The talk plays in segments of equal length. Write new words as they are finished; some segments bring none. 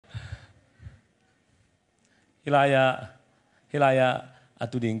hilaya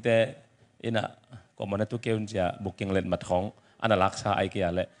atu ding te ina ko mana tu keun ja booking len mat khong ana laksa ai ke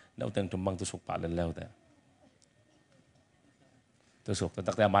ale na uteng tumbang tu suk pa len lew te tu suk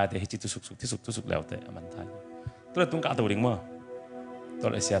tak te mai te hi tu suk lew te aman thai tu tung ka tu ding mo to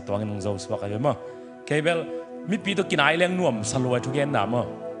le sia tuang nong zo swa ka yo mo kebel mi pi to kinai leng nuam saloi tu gen na mo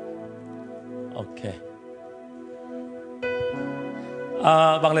okay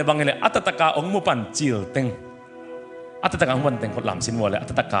bang le atataka ong mu pan chil teng atataka ong pan teng khot lam sin wo le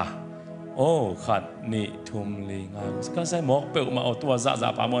atatakaขัดนี่ทุ่มลีงานก็ใส่หมอกเปิลมาเอาตัวจ่า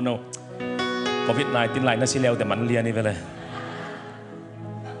ปาโมโนโควิด-19 ไลน์น่าชิเลวแต่มันเลียนี่ไปเลย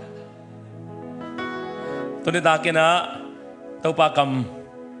ตัวนี้ตากินนะตัวปากก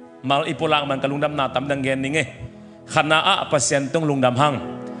ำมาอีโปลังมันกับลุงดำนาตำดังเงินนี่ไงขณะปัสเซนต้องลุงดำหัง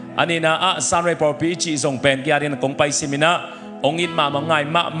อันนี้นะซานเรปอร์ปีจีส่งเป็นกี่อะไรนะกงไปซิมินะองอินมาง่าย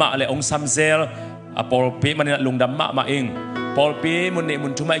มาเลยองซัมเซลปอร์ปีมันลุงดำมาเองปอลปีมุนนี่มุ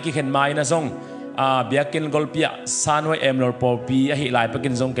นทุ่มไอ้กี่เข็นไม้นะส่งเบียกินกอลปีซานไว้ลปอลปีไอ้หลายไปกิ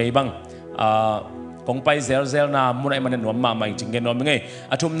นส่งไก่บังกงไปเซลนามุนไอ้มันหนวมมาจริงๆนวมยังไง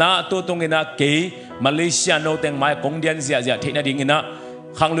ทุ่มน้าตัวตรงนี้นะกี่มาเลเซียโนเต็งไม้กงเดียนเสียเทน่าดิ้งนะ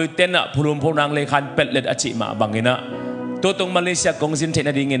ขังลุยเต้นอ่ะพูลุมพูนางเลขันเป็ดเล็ดอจิมาบังนะตัวตรงมาเลเซียกงซินเท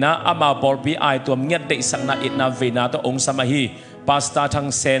น่าดิ้งนะอามาปอลปีไอตัวเงียบได้สักนาอิดนาเวนาตัวองสมาฮีปาสตาทาง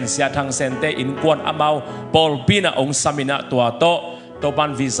เซนเสียทางเซนเตอินกวนอามาปอลปีน่ะองสามินะตัวโตตัวบั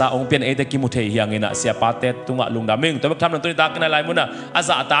นวีซ่าองเปียนเอเดกิมุเทียงเงินเสียปาเตตุงะลุงดามิงตัวทำนั่นตัวนี้ตากันอะไรมุนะอาซ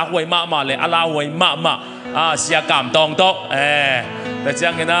าตาหวยมาเลยอาลาหวยมาเสียกามตองโตแต่เจ้า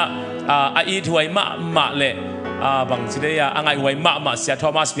เงินนะอีถวยมาเลยบางสิเดียอังไงหวยมาเสียทอ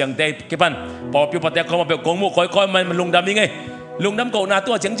มัสเพียงเตกิปันปอปิวปะเตะเขามาเปียกงมุค่อยมันลุงดามิงไงลุงดำโกนาตั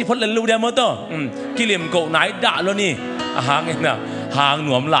วเจียงจีพดเลนลูเดียมอเตอร์กิเลมโกไหนด่าแล้วนี่หางเองนะหางหน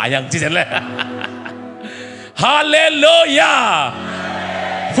วมหลายอย่างจีเสร็จเลยฮาเลลูยา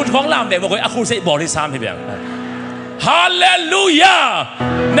ฟุตของลามเด็กบอกว่าอาคูเซบอกที่สามที่เบียงฮาเลลูยา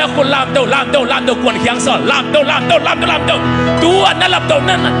นักคนลามเต้ากวนเขียงสอนลามเต้าตัวนั่นลับเต้า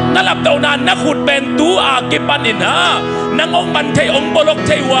นั้นนักขุดเป็นตัวอาเก็บปันอินฮะนังองมันเทองบล็อกเ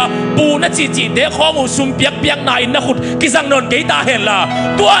ทวะปูนัดจีเดข้อมูซุ่มเปียกนายนักขุดกิสังนนเกตาเห็นละ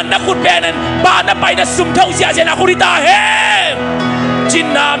ตัวนักขุดเป็นนั้นบ้านนับไปนัดซุ่มเท่าเสียนักขุดตาเห็นจิน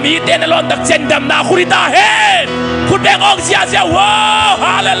นามีเตนลอนตักเจนดำนาขุดตาเห็นขุดแบงออกเสียว้าวฮ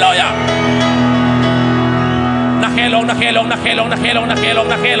าเลลูยานักเฮลงจะ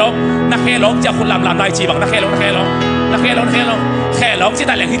คุณลำได้จีบังนักเฮลงที่แ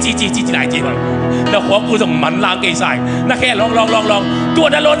ต่แหล่งที่จีไหนจีบังนักหัวกูส่งมันล้างเกยใส่นักเฮลองตัว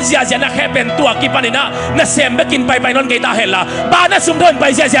นั่นล้นเสียนักเฮเป็นตัวกิปันนี่นะนักเซมไปกินไปนอนเกยตาเห็นละบ้านนักสุ่มทนไป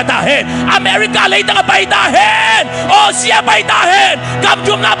เสียตาเห็นอเมริกาเลยตั้งไปตาเห็นโอเชียไปตาเห็นกัม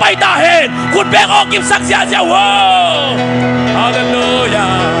จุมนาไปตาเห็นคุณแบงออกกิบสักเสียว้าวฮาเลลูยา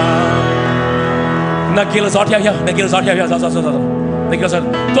นักกิลซอดเฮียวนักกิลซอด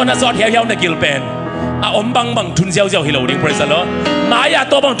ตัวนักซอดเฮียวนักกิลเป็นอมบังทุนเจียวฮิโลดิ้งพระเจ้าหมายา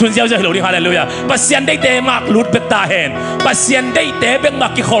ตัวบังทุนเจียวฮิโลดิ้งฮาเลลูยาปัสเซียนได้เตะมากลุดเบกตาเห็นปัสเซียนได้เตะเบกมา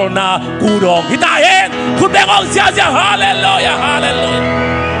กกิโคลนากูดองฮิตาเห็นคุณแบงออกเจียวฮาเลลูยา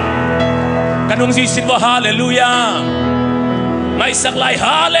กันวงซีสิบว่าฮาเลลูยาไม่สักลายฮ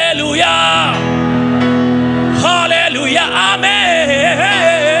าเลลูยาอาเม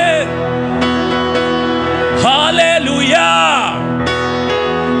นฮาเลลูยา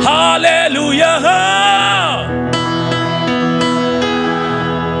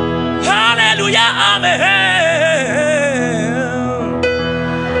อาเมน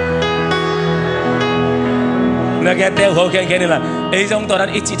นักเตะหัวแข็งนี่แหละไอ้ตรงตัวนั้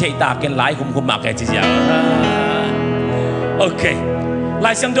นอิจิเทตาเกินหลายคุมมากแค่จีเดียวโอเคหล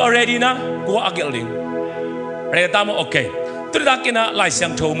ายเสียงตัว ready นะกูอักเกลิงเรียกตามโอเคตัวนั้นกินนะหลายเสีย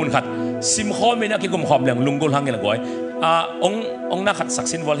งโชว์มุนขัดซิมคอมไม่นักกินกุมขอบเหลืองลุงกุลหังกันละก้อยองนักขัดสัก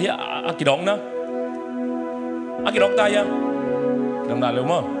สินวอลเฮียอากิดองนะอากิดองตายยังดำนาเร็ว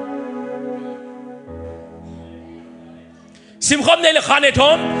มั้งซิมคอมในละครในท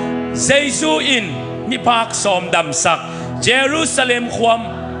อมเยซูอินมีภาคสมดำสักเยรูซาเล็มความ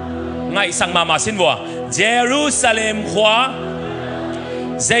ไงสั่งมาสินวะเยรูซาเล็มขวา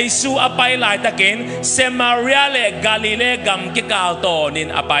เยซูอภัยหลายตะเกนเซมาริอาเลกาลิเลกัมกิกาลโตนิน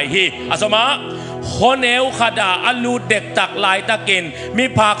อภัยฮีอาสมาคนเอวขดาอลูเด็กตักหลายตะเกนมี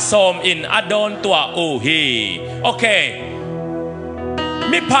ภาคสมอินอดอนตัวอูฮีโอเค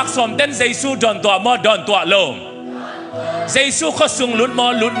มีภาคสมเต้นเยซูดอนตัวมอดอนตัวลมเยซูเขาสุงลุดมอ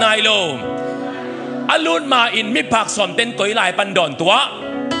ลุดนายลมอลูนมาอินมีภาคสมเต้นกุยหลายปันดอนตัว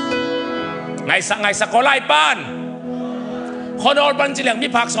ไงสักก็หลายปันคนอลปันจิเหลียงมี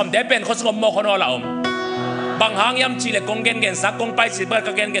ภาคสมเดเป็นคนสมโมคนอลละอม บางหางยำจีเล็กกงเกนสักกงไปสิบ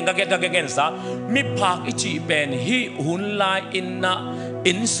ก็เกนสักมีผักอิจิเป็นฮิหุนลายอินนะ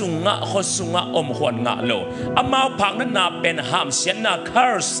อินสุงะขสุงะอมขวัญงะโลอามาผักนั้นน่าเป็นหามเสียนน่า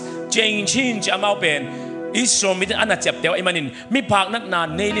curse เจงชินจะอามาเป็นอิสโรมิดอันน่าเจ็บเดียวไอ้มันนินมีผักนั้นน่า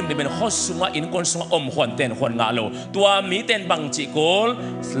เนลิมเป็นขสุงะอินคนสุงะอมขวัญเต็นขวัญงะโลตัวมีเต็นบังจิโกล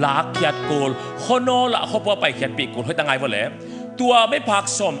ลากเขียดโกลขโนละขบไปเขียดปีกโกลให้ตั้งไงวะเลยตัวไม่ผัก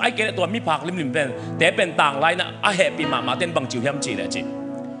สมไอ้เกลตัวมีผักลิมเป็นแต่เป็นต่างไรนะอาเหตุปีมาเต้นบังจิวยำจีเลยจี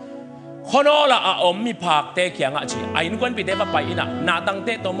คนอละอมมีผักเตะเขียงอ่ะจีไอ้นุกันปีเตะว่าไปอินะนาตังเต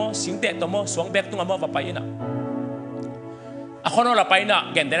ะตัวโมสิงเตะตัวโมสวงเบกตัวงว่าไปอินะคนอละไปนะ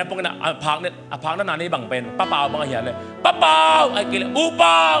เก่งแต่ละพวกนั้นผักนั้นนานนี้บังเป็นป้าเปล่าบังเหียเลยป้าเปล่าไอ้เกลอูเป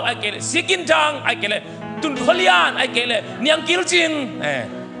ล่าไอ้เกลสิกินจังไอ้เกลตุนขลียนไอ้เกลเนียงกิลจิง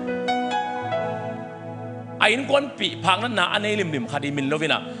ไอ้นุกันปีผักนั้นนาอันนี้ลิมคดีมินโลวิ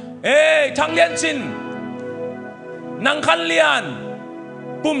นะทางเลียนจินนังคันเลียน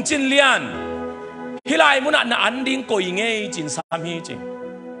ปุ่มจินเลียนฮิไลมุนันอันดิ้งก่อยเงยจินสามีจิ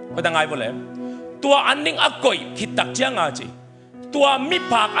ก็ตั้งไงบ่เลยตัวอันดิ้งอักก่อยคิดตักเจียงอาจิตัวมี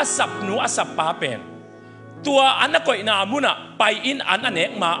ปากอัสับหนูอัสับปาเป็นตัวอันนักก่อยนามุนะไปอินอันเอ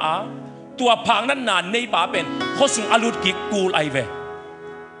กมาอาตัวพางนั้นนานในปาเป็นเขาส่งอลุดกิกูลไอเว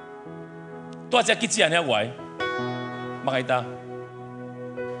ตัวจะกิจเจียนเนี่ยไหวมาไงตา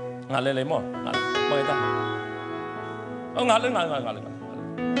งานเลยมั้งงานมาไงตางานเรื่องงาน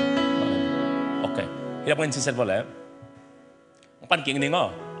โอเคเรียบเงินสิเสร็จหมดแล้วปันกิ่งนี่ง้อ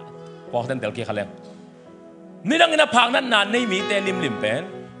พอท่านเตลกี้เขาเลี้ยงนี่ดังนั้นพังนั้นนานนี่มีเตลิมเป็น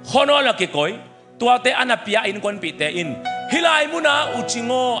คนนั้นละกี่ก้อยตัวเตอันนับปีอินคนปีเตอินฮิไลมุนาอุจิงโ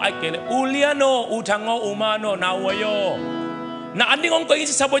อไอเกลอุเลียโนอุทังโออุมาโนนาวโยน่ะอันนี้งงก้อย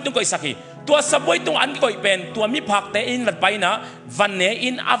สิสบายตรงก้อยสักทีตัวสบายตรงอันก้อยเป็นตัวมีพักเตอินลัดไปนะวันเนอิ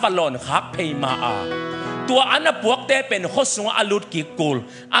นอาวาลอนฮักเพย์มาอาตัวอันนั้นพวกเตเป็นข้อสงอลุดกิกูล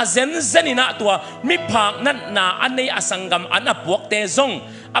อาเซนนี่นะตัวมีผักนั้นนาอันในอสังกัมอันนั้นพวกเตซง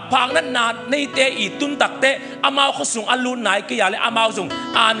อาผักนั้นนาในเตอีตุนตักเตอามาข้อสงอลุดไหนก็อย่าเลยอามาซง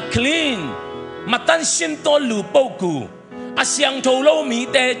อันคลีนมาตันชินโตลูปกูอาเสียงโทโลมี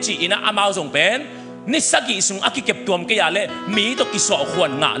เตจีนะอามาซงเป็นนิสกิสงอากิเก็บตัวมก็อย่าเลยมีตัวกิสอขวั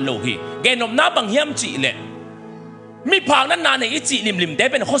ญงะโลหิเกนมน้าบางเฮียมจีเลยมีผักนั้นนานในอิจิลิมเด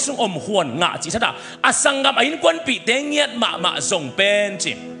เป็นข้อสุงอมขวนงะจิตดาอาสังกัมอินควนปีเตเงียดมาส่งเป็น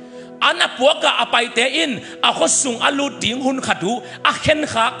จิอันนั้นพวกกะอาไปเตอินอาข้อสุงอาลูดิ้งหุนขัดูอาเข็น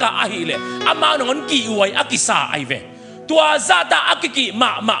ขากะอาฮิเลอามาหนอนกี่ไว้อากิสาไอเวตัวซาตาอากิกิมา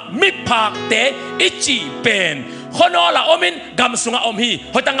มีผักเตอิจิเป็นคนอละอมินกัมสุงอาอมฮี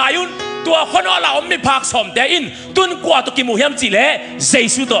หัวตังอายุนตัวคนอละอมมีผักสมเตอินตุนกว่าตุกิมูเฮียมจิเลเจ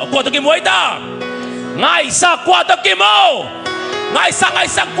สุโตกว่าตุกิมูไอตาngay sa kuwato kimo ngay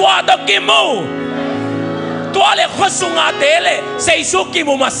sa kuwato kimo tuale khosunga tele seisu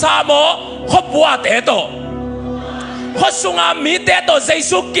kimu masamo khopwa teto khosunga mi teto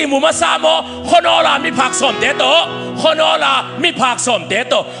seisu kimu masamo khonola mi phak som teto khonola mi phak som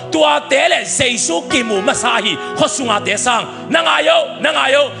teto tua tele seisu kimu masahi khosunga te sang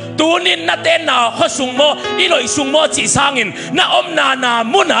nangayo tunin na ten na khosungmo iloi sungmo chi sangin na omna na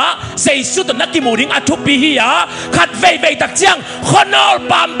muna seisu to nakimuring athupi hiya khat vei tak chiang khonol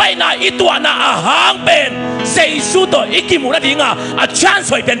pam bai na itwa na ahang pen seisu to ikimuna dinga a chance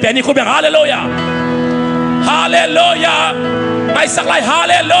hoi pen ni khu bang hallelujah hallelujah ngai saklai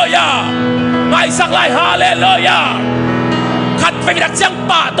hallelujah ngai saklai hallelujahขัดไปดักจัง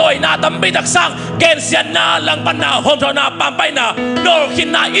ป่าตัวนาตั้มไปดักสังเกณฑ์เสียนาหลังปันนาหอมทนาปั๊มไปนาโดนขิน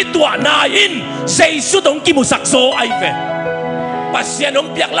นาอีตัวนาอินเซสุดงกิมุสักโซไอเวปัสเซียนง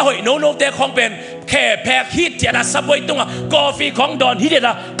เปียกละหอยโนเตของเป็นแค่แพกฮิตเจนะสับไว้ตรงกาแฟของดอนฮิตเดน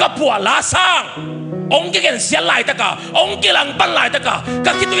ะกับผัวลาสังองค์เกณฑ์เสียลายตะกาองค์เกลังปันลายตะกา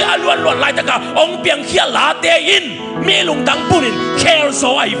กับคิดตัวล้วนลายตะกาองค์เปียงเขียลาเตอินมีลุงดังปุ่นินเคลโซ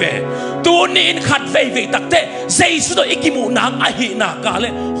ไอเวตัวนี้อินขัดเวตักเตะเซสุดอีกิมูนางอหินากาเล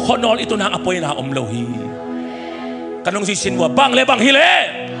ขอนอลอิตุนางอปอยนาอมโลฮีกันงสิสินว่าบังเลบังฮิเล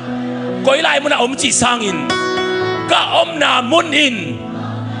ก้อยไลมุนาอมจีสางอินกะอมนามุนอิน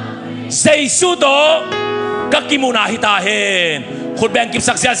เซสุดกะกิมูนาฮิตาเฮนขุดแบ่งกิบ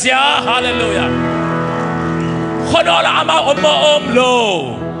สักเสียฮาเลลูยาขอนอลอามาอมอมโล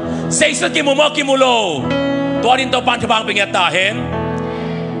เซสุดกิมูมอกิมูโลตัวดินตัวปันทบังเป็นยาตาเฮน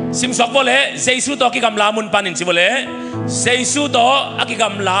ซิมสอกโวเลเซซูโตกิกำลามุนปานินซิโวเลเซซูโตอากิก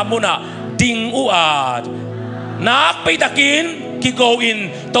ำลามุนะดิงอูอาดนักไปตะกินกิโกอิน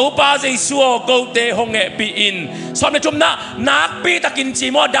ตัวป้าเซซูโกเตฮงเอปีอินสอบในจุ่มนะนักไปตะกินจี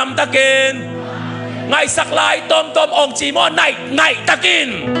มอดำตะกินไงสักลายต้มองจีมอไงตะกิน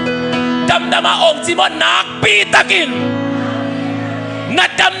เต ดำมาองค์จิมอนนักปีตะกินนัด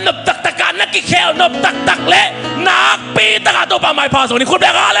ดำนบตักตะการนักกิเคลนบตักเละนักปีตะการตัวปาไม้พาสนี่คุณแบ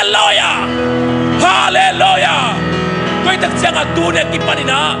กฮาเลลูยาฮาเลลูยาด้วยตักเสียงตูเนี่ยกิปานิ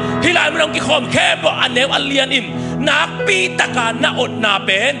นะฮิลายมันองกิคอมแค่บอกอันเนวอันเลียนอินนักปีตะการน่าอดน่าเ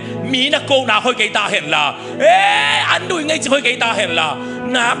ป็นมีนักโกน่าคอยเกตาเห็นละอันดูยังไงจะคอยเกตาเห็นละ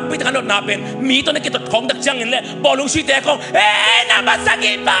นักปีตะการอดน่าเป็นมีตัวนักเกตของตักเสียงเห็นเลยบอกลุงชีแต่ของน่ามาสั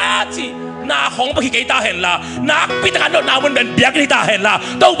กิบาจีนาของปะกิตาเห็นละนักพิจารณาหน้ามันเป็นเบียกกิตาเห็นละ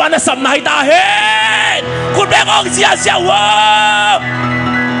ต้องบานสัมนาหิตาเห็นคุณแบกออกเสียว่ะ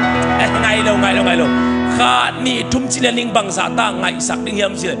ไงloข้านี่ทุ่มจิเลนิงบังสาตาไงสักดิ้งยา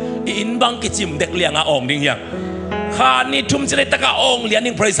มสิอินบังกิจิมเด็กเลี้ยงอ่องดิ้งยังข้านี่ทุ่มจิเลตะกาอ่องเลี้ยง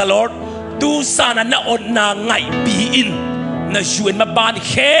นิ่ง praise the Lord ดูสานันน่าอดนาไงปีอินน่าชวนมาบานเ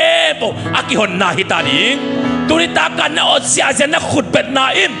ข้ปอากิหอนนาหิตาดิ้งตุนิตากันน่าอดเสียจะน่าขุดเป็ดนา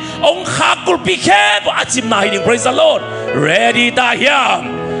อิมองข้ากุลปีเข้ปอาจิมนาหิดิ้ง praise the Lord ready ตาเฮียม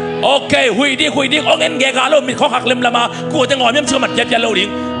โอเคคุยดีองเอ็นเกกาโลมีข้อหักเล็มละมากูจะงอนยังเชื่อมันยับยันโลดิ้ง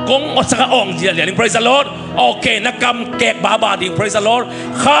กงอดสักอ่องเดียร์ดิ้ง praise the Lord โอเคนักกรรมแกกบาดิ้ง praise the Lord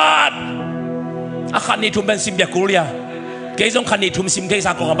ขาดอาคารนี้ทุ่มเป็นซิมเบียกุลยาเกยจงขันนี้ทุ่มซิมเกย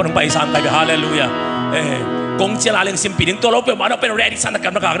สักกองกับพระองค์ไปสังไปฮาเลลูยากงเจริญเลี้ยงซิมปีดิ้งตัวเราเป็นมันเป็น ready สันนักกร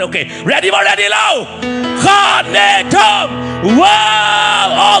รมนักการโอเค ready มา ready แล้วขาดเนทุ่มว้าว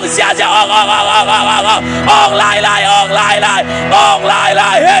อ่องเสียอ่องไล่อ่องไล่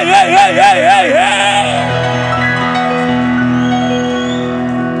เฮ้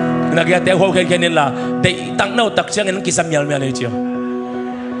นักยาเตะหัวแค่นี้ละแต่ตั้งโน้ตตักเชียงนั้นกิสมีอะไรไม่เลยเชียว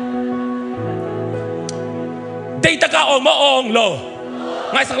แต่ตะกาออกมาอองโล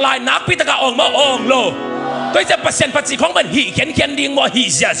ไงสักลายนักพิตะกาออกมาอองโลตัวจะเปอร์เซ็นต์ปัจจัยของมันหีเขียนดิ้งว่าหี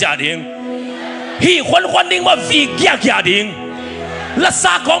เสียดิ้งหีควันดิ้งว่าฟีเกียดิ้งและส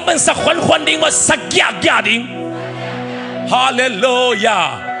าของมันสักควันดิ้งว่าสักเกียดิ้งฮาเลลูยา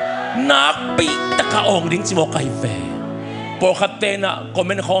นักพิตะกาอองดิ้งจิโมไกเฟพอขัดเตนะก็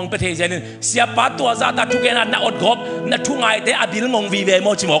มันของประเทศนี้เสียปัตตัวซาตาทุกอย่างน่าอดกบน่าทุ่งไงแต่อบิลงงวีเวโม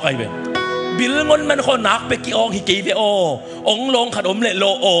จิโมไกเวบิลงนมันคนนักไปกี่องฮิกีเวโอองลงขนมเลโล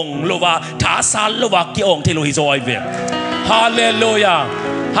องโลวาถาซาลโลวากี่องเทโลฮิโซไอเวฮาเลลูย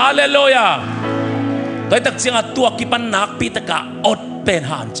าตัวตักเสียงตัวกิปันนักปีตะกะอดเป็น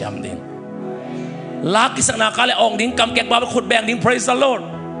หันจำดิ้งลักกิสักนักอะไรองดิ้งกำเก็บบาบขุดแบงดิ้ง praise the Lord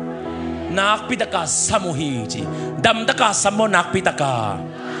นักพิตกาสมุฮีจีดำตะกาสมโมนักพิตกา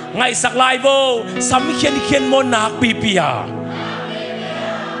ไงสักลายโบสามิเขียนโมนักปีปียา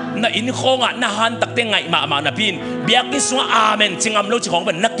น่าอินโคงะน่าหันตักเตงไงมาหน้าพินเบียกิสวาอาเมนจิงอำโลจิของเ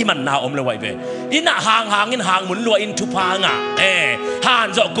ป็นนักกิมันนาอมเลยไว้เบอินะห่างอินห่างหมุนลัวอินทุพางะห่าน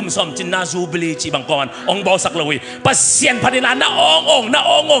จะกุมสมจินนาซูบลีจีบังกรองบอสักเลยปัสเซียนพันนาน่าอง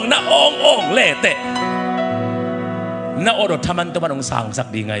เล่เตน่าอดทำมันตัวมันองสางสัก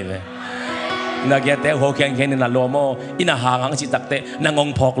ดีไงเว้นักเตะหัวแข็งนี่น่ะโลโมอินะหางจิตักเตะนางง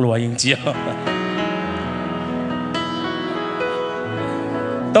พอกลัวยิงเจียว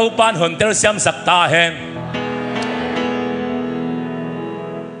ตัวปานหุ่นเตอร์เสียมสักตาเห็น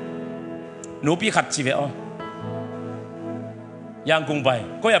หนูพี่ขัดชีวิตยังคงไป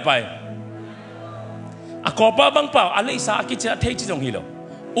ก็อย่าไปอะขอป้าบังเปล่าอะไรสักกิจเทจิจงฮิโล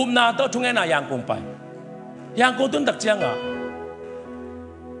นาตัวทุ่งเงินยังคงไปยังคงตุนตักเจียง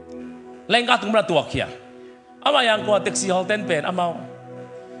เล่นการตุ้มประตูเขียอามายังก็แท็กซี่ฮอลเทนเป็นอามา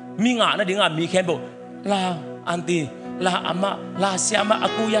มีงานนะดิ้งมีแค่บอกลาอันตีลาอามาลาเสียมาอา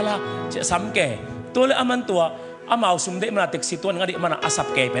กูยาลาจะซ้ำแก่ตัวเลยอามันตัวอามาสุ่มเดมันแท็กซี่ตัวนั้นดิมันอาสับ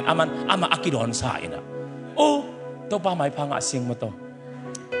แก่เป็นอามาอากิดอนสายนะโอ้ตัวป้าไม่พังอาเสียงมาตัว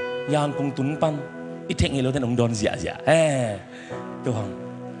ยังคงตุ้มปันอีเทคนิคเราเนี่ยองดอนเสียตัวหัง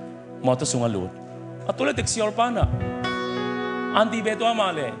มอเตอร์สุงาลูดตัวเลยแท็กซี่ฮอลปานะอันที่เบตัวมา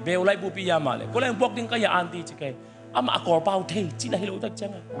เลยเบลไลปูปิยามาเลยก็เลยพวกดิ้งก็อย่าอันที่จิเกะอามาอากอร์เปาเทจินะฮิโลตักจั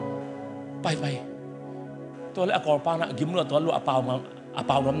งไปตัวเลยอากอร์เปานะกิมโลตัวลูอาเปา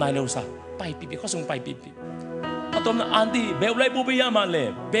น้ำนายเร็วซะไปปีเขาส่งไปปีตัวนั้นอันที่เบลไลปูปิยามาเลย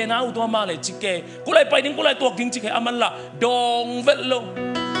เบน่าอุตัวมาเลยจิเกะก็เลยไปดิ้งก็เลยตัวดิ้งจิเกะอามันละดงเวลโล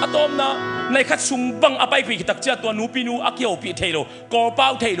ตัวนั้นในขัดสุ่มบังอาไปปีตักเจ้าตัวนูปีนูอาเกียวปีเทโลกอร์เปา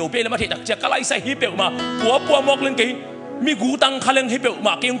เทโลเบลมาเทตักเจ้าก็ไล่ใส่ฮิปเปลมาปัวมอกเล่นกี่มีกูตังขลังให้เปล่าม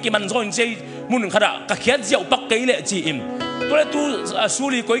าเกี่ยงกิมันซอยใจมุนขดากะเขียดเจียวปักเกยเละจีอิมตัวเลยตัวสุ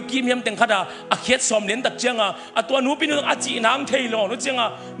ริก้อยกิมยำเต็งขดาอะเขียดสมเลี้ยนตักเจียงตัวนูปีนึงอาจีนางเทยลองนู้เจียง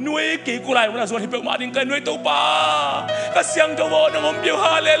หน่วยกี่กุไลวันนั้นส่วนให้เปล่ามาดิ้งกันหน่วยตัวป้ากะเสียงตัวน้องอมเปียวฮ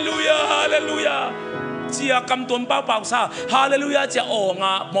าเลลูยาเจียกำตัวเปล่าซาฮาเลลูยาเจียโอ้ง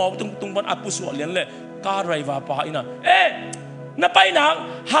ะมองตุงบนอัปุสวเลี้ยนเลยการไรวาป้าอินะ na pai nang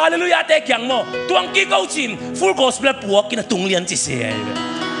hallelujah te kyang mo tuang ki kau chin full gospel puak kina tung lian chi se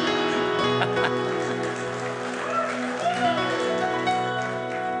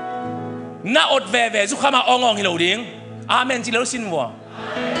na ot ve ve zu khama ong hi lo ding amen chi lo sin wa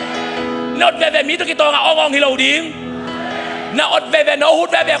na ot ve ve mi to ki to nga ong hi lo ding na ot ve ve no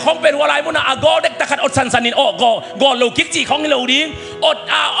hut ve ve khong pen walai mu na ago dek ta khat ot san sanin o go lo kik chi khong hi lo ding ot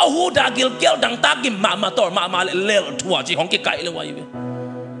a hu da gil gel dang ta kim ma tor ma le thua chi khong ki kai le wa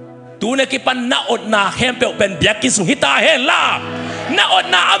tu ne ki pan na ot na hem pe pen biak ki su hita he la na ot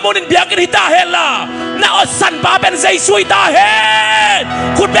na amunin biak ki hita he la na ot san pa pen zai sui ta he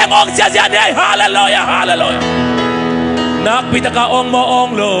khut beng ong sia sia ne hallelujah hallelujah nak pitaka ong mo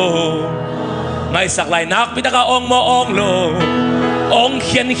ong lo ngay sak lai nak pitaka ong mo ong lo ong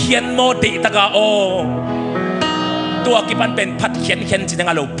hian mo ti taka ong tua ki pan pen phat hian chi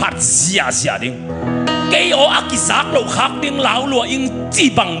nga lo phat sia ding cái ô aki sak lo khak ding lao lo ing chi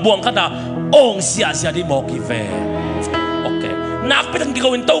bang buang khata ong sia di mo ki ve okay nak pitang ki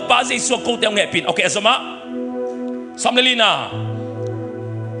ko in to pa zai su ko te nge pin okay asoma samlelina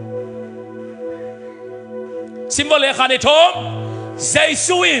symbol e khane thom zai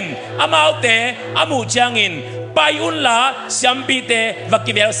suin amaute amu changin pai un la siampite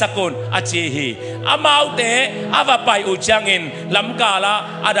vakivel sakun achihi amaute ava pai u changin lamkala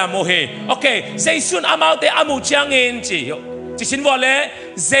adamohe okay zaisun amaute amu changin chi sinvole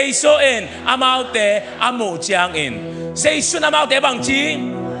zaisoen amaute amu changin zaisun amaute bang chi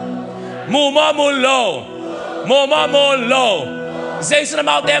mu mo lo zaisun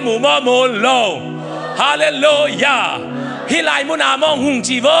amaute mu lo hallelujah hilai mu na mong hung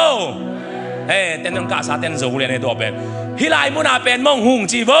chi vo tên ông cả sa tên dầu lên này đồ bên hilai mu na pen mong hung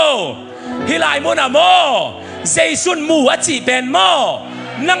chi vo hilai mu na mo jaisun mu a chi pen mo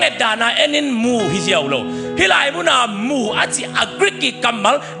nang edana enin mu hi jiao lo hilai mu na mu a chi agriki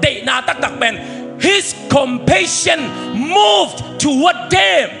kamal de na tak pen his compassion moved toward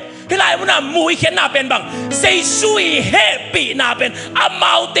them hilai mu na mu hi khen na pen bang jaisui happy na pen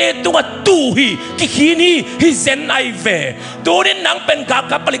amaute tunga tu hi ki khini hi zen ai ve tunin nang pen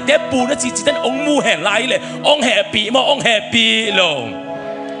ka palik te pu na chi ten ong mu he lai le ong happy mo ong happy lo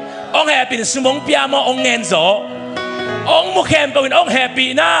ong happy sumong pia mo ong ngen zo ong mu khem pawin ong happy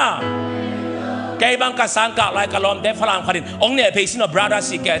na cái bang cả sang cả lại cả lom để phàm khadin ông nè phải xin brother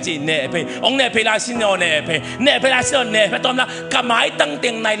si cái gì nè phải ông nè phải là xin nè phải là xin nè phải tóm là cả máy tăng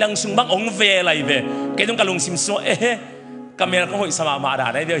tiền này lần sung bang ông về lại về cái trong cả lùng sim số cả mẹ không hội sama mà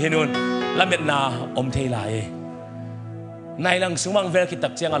đã đấy điều hiện luôn là miền na ông thấy lại này lần sung bang về cái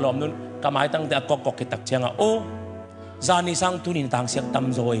tập chiang alom luôn cả máy tăng tiền cọc cái tập chiang ô gia ni sang tu nín tăng siết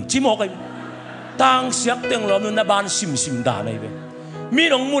tâm rồi chỉ một cái tăng siết tiền lom luôn là ban sim đã này về mi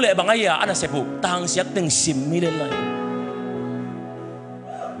nong mule bangaya ana sepu tang siak teng sim mi len lai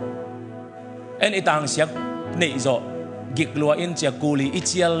en itang siak nei zo gik lua in chia kuli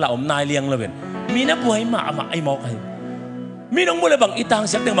ichial la om nai liang loben mi na puai ma ai mo kai mi nong mule bang itang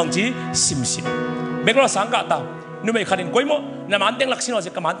siak teng bang chi sim beklo sangka ta nu mai kharin koi mo na man teng lak sino se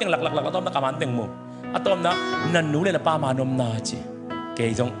kaman teng lak atom na kaman teng mo atom na nan nu le na pa ma nom na chi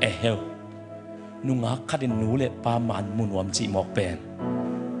ke jong hel nunga kharin nu le pa man munwam chi mok pen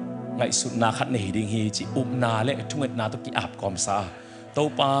ngai sut na khat nei ding hi chi na le thunget na to ki ap kom sa to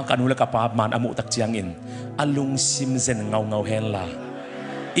pa kanu le ka pa man amu tak chiang in alung sim zen ngau hen la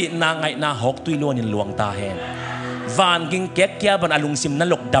i na ngai na hok tui lon in luang ta hen van ging kek kya ban alung sim na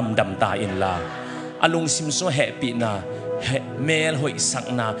lok dam ta in la alung sim so happy na mel hoi sak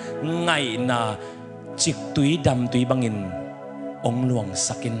na ngai na chik tui dam tui bangin ong luang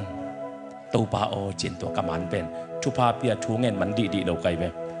sakin to pa o chin to kaman pen thu pa pia thu ngen man di lo kai be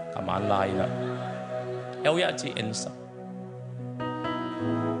kaman lai na eo ya chi en sa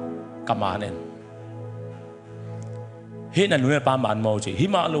kaman en hi na nu pa man mo chi hi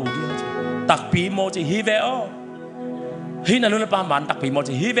ma lo di chi tak pi mo chi hi ve o hi na nu pa man tak pi mo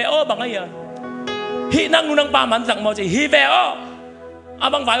chi hi ve o bang ai hi nang nu nang pa man sang mo chi hi ve o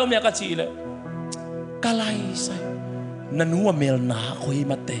abang vai o me ka chi le kalai sai na nu mel na khoi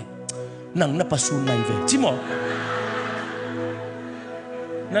mate nang na pasun nai ve chi mo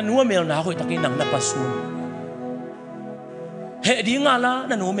na nuwa mel na khoi takin nang na pasun he di nga la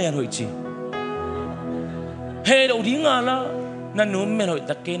na nu mel hoi chi he do di nga la na nu mel hoi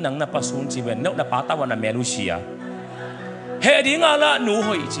takin nang na pasun chi ben no na pa ta wa na melu sia he di nga la nu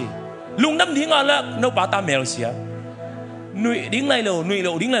hoi chi lung nam di nga la no pa ta mel sia nui ding lai lo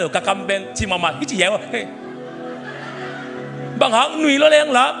ding lai lo ka kam ben chi ma hi chi yeo he bang hang nui lo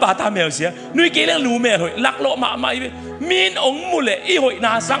leng la pa ta mel sia nui ke leng lu mel hoi lak lo ma mai min ong mule i hoi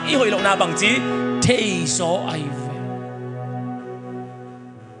na sang i hoi lo na bang chi thei so ai ve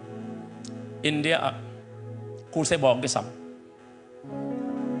อินเดียคูเซบอกกิสัม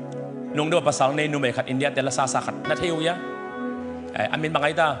นงเดียวภาษาในนุ่มเอกขัดอินเดียแต่ละซาซาขัดนัทเฮียอามินบางไง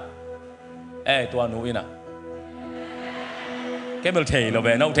ตาตัวหนูอินะแกเมลเทย์เราเ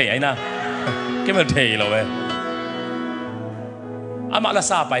ว้ยน้องเทย์ไอ้นะแกเมลเทย์เราเว้ยอามาละ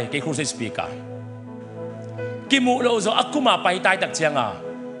ซาไปแกครูเซสปีกากิมูโลโซอักกุมาไปตายตักเชียงอ่ะ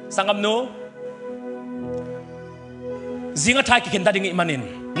สังกัมนูจิงอ่ะทายกินตาดิ่งอิมันิน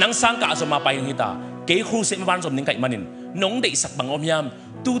นังสังกะสมาไปยังฮิตาแกครูเซมวันสมนิ่งกับอิมันินน้องเด็กสักบังอมยาม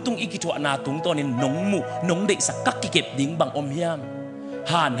ตูตุงอีกิจวนาตุงตัวนินน้องมูน้องเด็กสักกักกิเก็บดิ่งบังอมยาม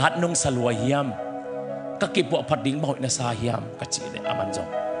หานฮัดน้องสลวยยามกักเก็บพวกพัดดิ่งบ่อยนาซาเฮียมกัจจิเดอามันจง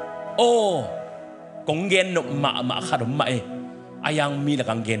โอ้กงเกนนกมาขัดมาอายังมีละ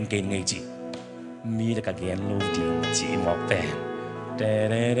กังเกนเกนไงจีมีละกังเกนลูดิงจีหมอกเป็นเด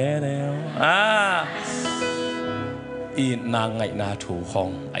อีนางไงนาถูของ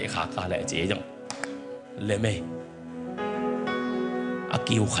ไอขากาและเจียงเลยไหมอา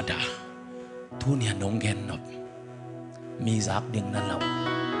กิวขัดาทุนเนี่ยน้องเกนนบมีซักดิ่งนั่นเรา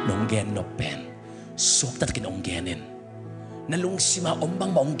น้องเกนนบเป็นสุกตัดกินองเกนินนั่นลุงสิมาอมบัง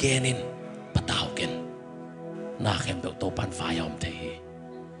บองเกนินปะตาวเกนน่าเข้มเบลโตปันฟ้ายอมเท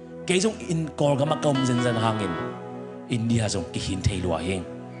เกยจงอินกอลกับมากรมเซนเซนหางอินอินเดียจงกินเทลัวเอง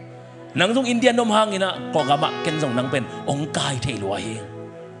นังจงอินเดียนมหางอินนะกอกับมาเกนจงนังเป็นองกายเทลัวเอง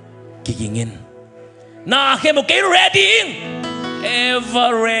กินเงินน่าเข้มเกย ready ever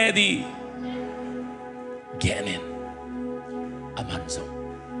ready เกนินอามันจง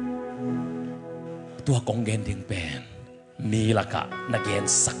ตัวกงเกนทิ้งเป็นมีละกะนักเกน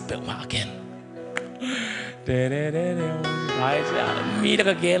สักเปลมาเกนเด้ไอ้เจ้ามีละ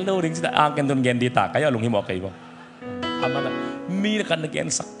กะเกนโลดิ้งสิอ่างเกนตุนเกนดีตาก็อย่าลงหิมอกใครบ่อามันมีละกะนักเกน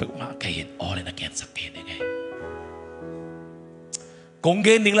สักเปลมาเกนอ๋อเลยนักเกนสักเกนยังไงกงเก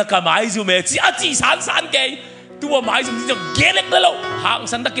นดิ้งละกะหมายจู่เมจีอาจีสันเกยตัวหมายจู่ที่จะเกนเล็กแล้วห่าง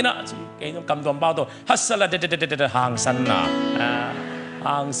สันตะกินะเกยต้องกำตัวเบาตัวฮัสละเด็ดห่างสันนา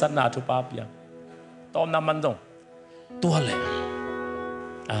ห่างสันนาทุปาเปียตอมน้ำมันตรงตัวเลย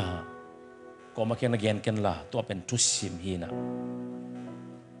ก็มาเขียนเกนกันละตัวเป็นทุสิมฮีนะ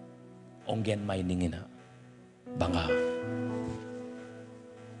องเกนไม่นิ่งนะบังอา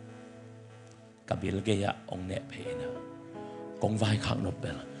กับบิลเกียองเนเพนะกงไวขังนบเบ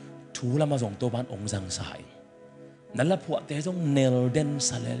ลทูละมาส่งตัวบ้านองจังสายนั่นละพวกเตะส่งเนลเดนซ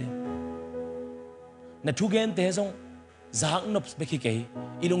าเลเลนั่นทุกเกนเตะส่งจางนบไปขี้เกย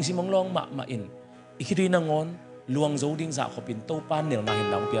อีลงสิมองลองมาอินอีคิดนางอนลวงโจดิ้งจากขบินโตปานเนลนาเห็น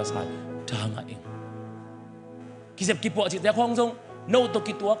ดาวเปียสายทางเองกิเสบกิปวดจิตแต่ของจงโนต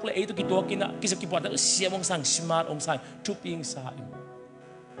กิตัวเลยตัวกิตัวกินะกิเสบกิปวดแต่เสียมองสั่งสมาร์ทองสั่งทุบยิงสาย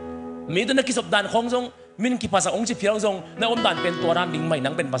มีตัวนักกิสบดานของจงมินกิภาษาองค์จิเพียวจงในอมดานเป็นตัวร้านดิ้งใหม่นั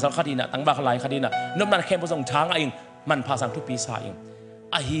งเป็นภาษาคดีนะตั้งบาคลายคดีนะน้ำมันเข้มผสมทางเองมันภาษาทุบปีสายเอง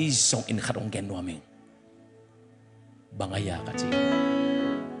ไอ้จงอินขัดองแกนนัวมิงบางอายากันจี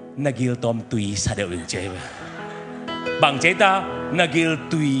nagil tom tui sadeu ing cewek bang ceta nagil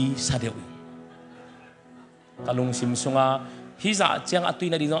tui sadeu kalung simsunga hisa ciang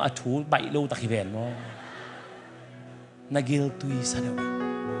atui na dizong atu bai lo takiven mo nagil tui sadeu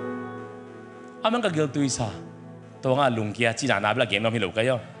amang kagil tui sa to nga lung kia chi na na bla game no hilu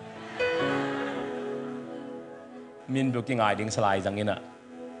kayo min bu ki ngai ding slide jang ina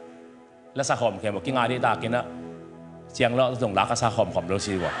la sa khom khem ki ngai de ta kinaเจียงเราต้องรักษาความเรา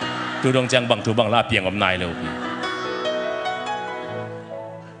สิวะตัวดวงเจียงบังตัวบังลาเปียงอมนายเลยพี่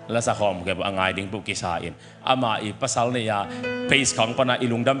แล้วสักความเกี่ยวกับงายดิ้งปุกิสาอินอามาอีภาษาเนี่ยเพย์สของปนาอิ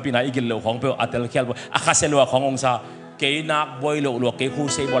ลุงดัมปีนาอีกิลโลของเปลอัตเตลเคลบอาคาเซลัวขององศาเกยนักบอยโลลัวเกยคู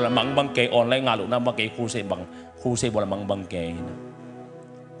เซบอลมังบังเกยออนไลน์งานลูกน้ำบังเกยคูเซบอลมังบังเกยนะ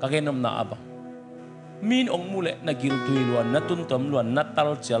ก็แค่น้ำหนาบังมีนองมูเลนักกิลตุยล้วนนักตุนตมล้วนนักตัล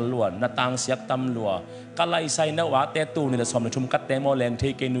เจลล้วนนักตังเสียกตำล้วนกะไลไซนว่าแต่ตูนี่ละสมชุมกัดแต่โมแรงเท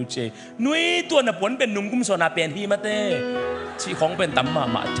เกนูเจนุยตัวนับผลเป็นหนุ่มกุ้มโซนาเป็นฮีมาเต้ชีของเป็นตั้ม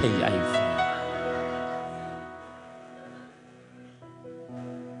มาเทไอ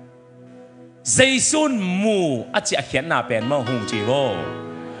เจสุนมูอาจิเขียนนาเป็นมอหงจีโว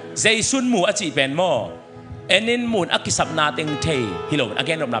เจสุนมูอาจิเป็นมอเอ็นินมูนอักิสับนาเต็งเทฮิโลอักเก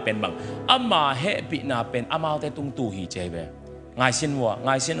นรบนาเป็นบังอามาเฮปินาเป็นอามาเตตุงตูฮีเจเบง่ายเส้นวัว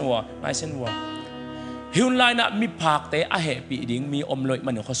ฮิวไลน่ะมีผักเตะอาเฮปิดิ้งมีอมลอย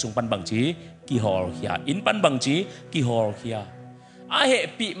มันเขาสูงปันบังจีกิฮอลเฮียอินปันบังจีกิฮอลเฮีย a he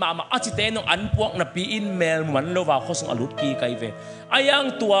pi ma achite nong an puak na pi in mel man lo wa khosung alut ki kai ve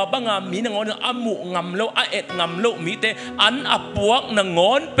ayang tua banga mi nang on amu ngam lo a et ngam lo mi te an apuak na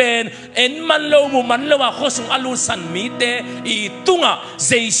ngon pen en man lo mu man lo wa khosung alut san mi te I tunga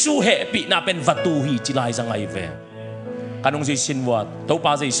Jesu he pi na pen vatu hi chilai zangai ve kanong si sinwat to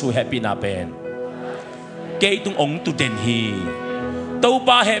pa Jesu he pi na pen ke tung ong tu den hi to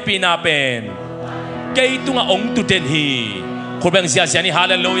pa he pi na pen ke tunga ong tu den hiคุณเป็นเสียเสียนี่ฮา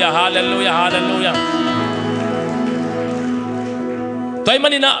เลลูยาฮาเลลูยาฮาเลลูยาตัวมั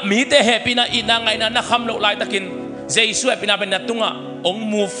นนี่นะมีแต่เฮปีนะอินางไงนะนักคำโลกลายตะกินเจสุเฮปีนะเป็นนักตุงะอง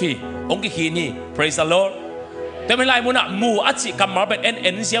มูฟีองกิขีนี่ praise the Lord แต่ไม่ไรมุนะมูอัจฉิกัมมาเป็นเ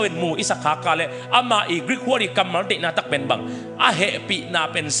อ็นเสียเป็นมูอิสขากาเลอามาอีกรีควอรีกัมมาเดนะตักเป็นบังอาเฮปีนะ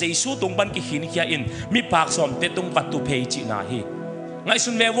เป็นเจสุตรงบันกิขีนี่แค่อินมีปากสอมเตตรงวัตถุเพยจินาฮีไงสุ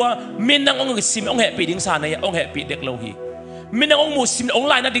นเวว่ามินนังองกิซิมองเฮปีดิ้งสานายองเฮปีเด็กโลฮีมินองมูสิมอง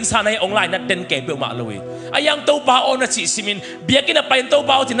ไลน์นัดดิ้งสานายองไลน์นัดเต็นเก็บเบลมาเลยอายังเต้าป่าโอนัดจิสิมินเบียกินไปเต้า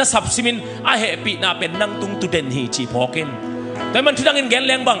ป่าจินนัดสับสิมินอาเฮปีน่าเป็นนั่งตุงตุเดนฮีจีพอกินแต่มันที่นั่งกินแกนแ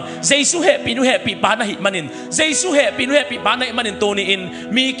รงบังเจสุเฮปีนุเฮปีปานาหิมันินเจสุเฮปีนุเฮปีปานาหิมันินตัวนี้อิน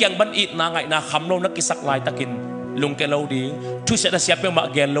มีเกียงบันอิดนางไงนาคำโลนักกิสักลายตะกินลุงแกโลดิ้งทุเสดเสียเปมา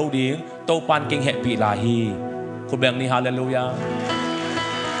แกนโลดิ้งเต้าปานกิงเฮปีลาฮีคุณแบงนี่ฮาเลลูยา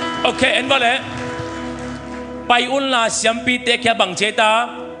โอเคเอ็นว่าเลยไปอุ่นลาเสียมปีเตะแค่บังเจตา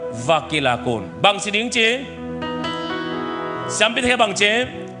วากิลากุนบังสิดิ้งจีเสียมปีเตะแค่บังเจ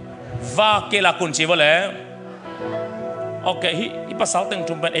วากิลากุนจีว่าเลยโอเคฮิปัสสาวเต็ง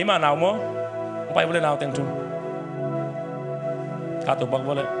จุ่มเป็นเอ็มานาวมั้งไปว่าเลยนาวเต็งจุ่มข้าตัวบัก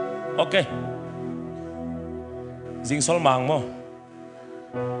ว่าเลยโอเคจิงโซลมังมั้ง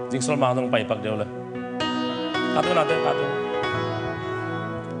จิงโซลมังต้องไปปักเดียวเลยข้าตัวน่าเต็งข้าตัว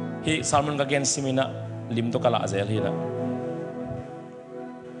ฮิซาลมันกับเกนซิมินะลิมตุกละเซลฮีนะ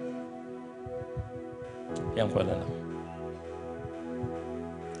ยังพอแล้วนะ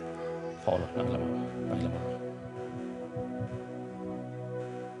พอแล้วนั่งละไปละ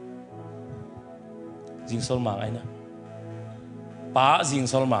จิงโซลมังไอ้นะป้าจิง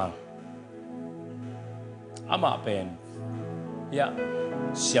โซลมังอามาเป็นยา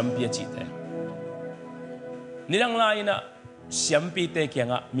เสียมเปียจิตเอนี่ดังไลนะเสียมปีเตะเกีย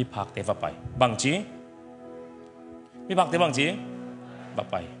งะมีผักเตะไปบางจีมีผักเตะบางจีบับ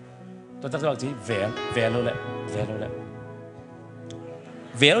ไปตัวจักรบางจีเวลเลย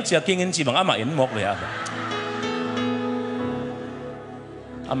เวลจะกินเงินจีบางอามาอินหมกเลยอ่ะ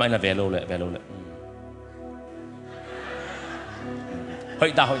อามาอินเวลเลยเฮ้ย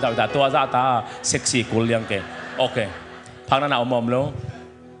ตาตัวจ้าตาเซ็กซี่กูเลี้ยงแกโอเคพักนั้นอมแล้ว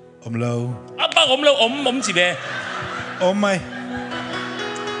อ่ะปังอมแล้วอมจีเบอมไหม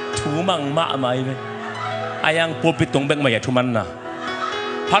ถูมังมาไหมเว้ยอายังปูปิดตรงเบงมาอย่าทุมันนะ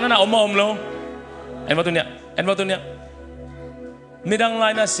พักนั้นอมแล้วเอ็นว่าตัวเนี้ยนี่ดังไล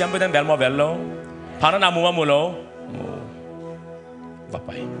น์นะเสียงไปดังเบลมาเบลแล้วพักนั้นมูแล้วว่าไ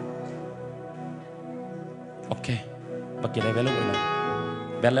ปโอเคบักกี่เลยเบลแล้วนะ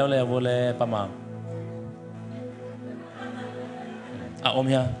เบลแล้วเลยว่าเลยประมาณอม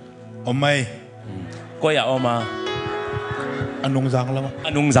ยังอมไหมก็อย่าอมมาอันนุ่งจังแล้วมั้งอั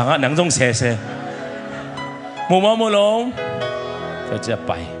นนุ่งจังอ่ะหนังจงเสียมูลงจะไ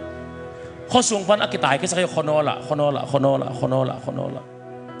ปข้อส่งพันอักตายก็จะให้คนละโ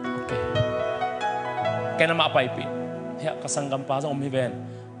อเคแกนมาไปปีเฮียกสังกัมปาจะอมฮิเวน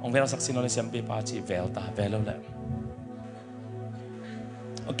องเวลาสักสินเลยเสียมปีปาจีเวลตาเวลแล้วแหละ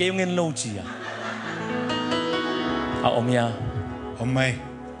โอเคยังเงินโลจีอ่ะอมยาอมไหม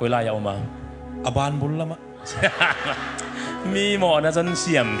เวลาอย่าอมมาอบานบุญละมั้งมีหมอนะจนเ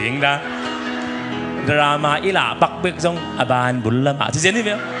สียมทิ้งนะดราม่าอีหล่าปักเบิกจงอบานบุญละมาจะเจนนี่เป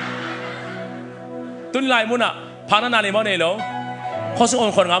ล่าตุนลายมุนอ่ะพังนั้นอะไรมั่งเนี่ยหรอเขาส่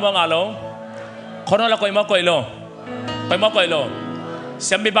งคนงามมั่งอ่ะหรอคนนั้นเราก็ยังมั่งก็อีหรอเ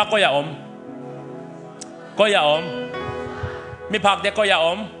สียมปีปักก็อย่าอมมีผักเด็กก็อย่าอ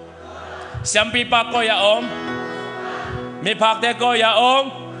มเสียมปีปักก็อย่าอมมีผักเด็กก็อย่าอม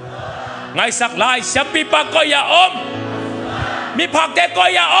ไงสักลายเสียมปีปักก็อย่าอมมีผักเด็กก็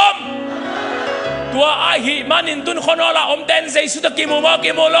อย่าอมตัวอาหิมันินตุนคนละอมเต้นเซสุตกิมู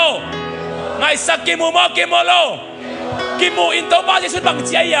โลไงสักกิมูโลกิมูอินโตบ้าเซสุบังเ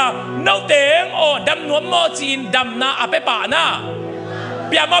จียโนเตงโอดำนวมโมจีนดำนาอเปปานาเ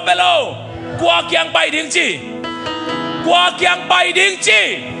ปียมาเปโลกัวเกียงไปดิ้งจี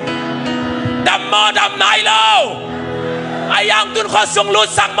ดำมาดำไหนโลอายังตุนข้อส่งลุด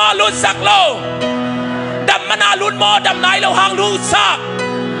สักโลดำมานาลุดมอดำไหนโลหางลุดสัก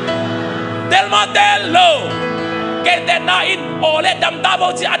เดลมาเดลโล ke te na in ole dam ta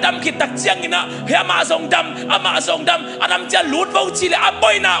bo chi adam khit tak chiang ina he ma song dam ama song dam adam cha lut bo chi le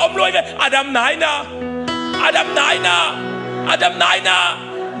apoi na om loi ve adam nai na adam nai na adam nai na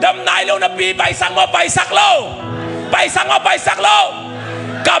đâm nai lâu na pi bay sang lo bay sang lo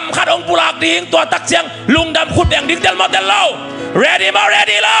cầm khát ông pulak điên tua tắc chiang lung đâm khut đèn điên tel mo tel lâu ready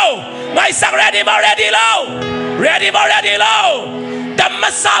lâu ngay sang ready lâu đâm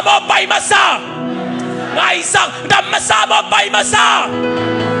masa mo bay masa ngay sang đâm masa mo bay masa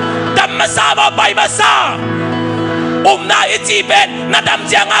na ichi ben na dam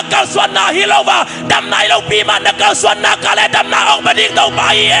chiang akal suan na hilau va dam nai lâu pi man na kal suan na kale dam na ong bading tau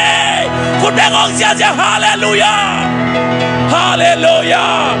pai e khut đèn ong sia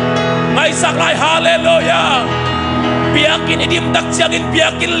hallelujah ngay sang lai hallelujah biakin idim tak chiang in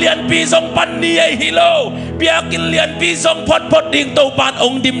biakin lian pi song pan ni ai hilo biakin lian pi song pot ding tau pan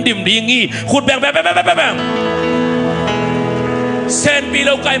ong dim dingi khut beng sen pi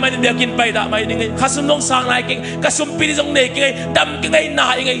lâu kai mai biakin pai da mai dingi khasum nong sang lai king kasum pi song ne king dam king ai na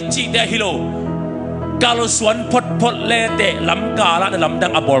ai chi de hilo kalau suan pot le te lam ka la lam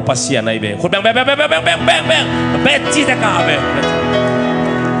dang abor pasian ai be khut beng be chi ta ka be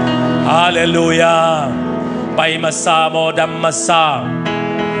hallelujah pai masa mo dam masa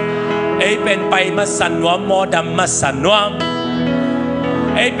ai pen pai masan wa mo dam masan wa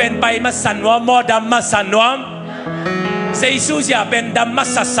ai pen pai masan wa mo dam masan wa say susia pen dam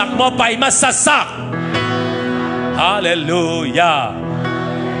masasak mo pai masasak hallelujah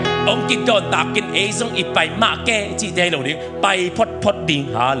ông kinh đồn takin ấy giống ít pai ma ke chỉ đây lâu đi pai pot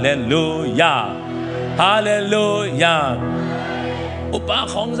ding hallelujah upa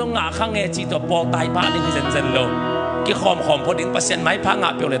khong giống ngã khang nghe chỉ to po tai paนี่คือเซนโลกี่ขอมพอดิ้งเปอร์เซ็นต์ไม้พางะ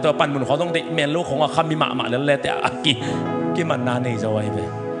เปียวเลยตัวปันมุนเขาต้องได้เมนลูกของว่าคำมีมาแล้วแต่กี่มันนานนี่จะไว้ไป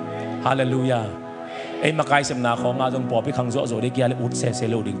ฮาเลลูยาไอ้มาไกลสำนักของงาจงปอพี่ขังโซ่ได้กี่อะไรอุดเซ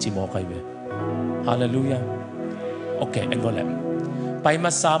โลดิ้งจิโมใครไปฮาเลลูยาโอเคเอ็นก็แล้วไปม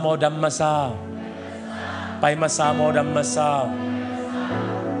าซาโมดัมมาซาไปมาซาโมดัมมาซา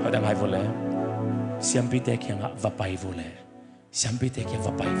เขาดังไฮโวเลยเสียงพิเตะเขียงว่าไปโวเลยSampai teh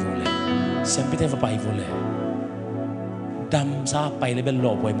kita vapai vole, dam sa pai lebel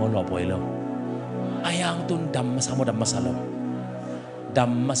lopoi lo, ayang tun dam masalo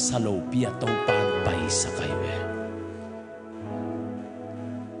pia tau pan pai sakai we.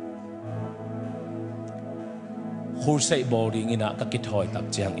 Hursai boarding ina kakitoy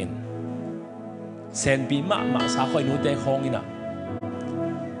tak jiang in, sen pi ma sa koi nu te khong ina,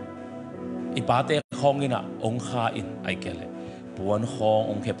 ipate khong ina ong kha in ai kele. ปวนคอง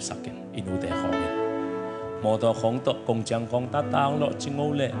องเข็บสักกันอินูแต่คองมอตัวของตกกงจังของตาตางโลจิงโอ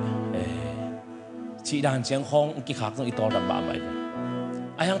เล่ชีดานเจียงของกิขากต้องอีตอดับบาไป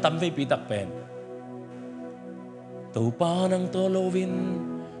ไอ้ยังตั้มไว้ปีตักเป็นตัวปานังตัวโลวิน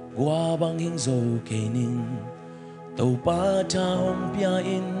กัวบังหิงโซเกนิงตัวปาจาหงเปีย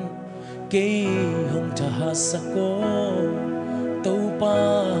อินเกยหงจะฮัสโกตัวปา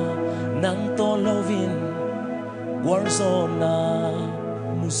นังตัวโลวินWarzona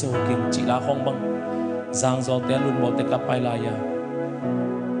muso king chila khong bang zang zo te lun mo te kapai la ya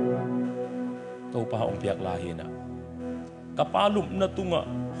to pa ong piak la hi na kapa lum na tunga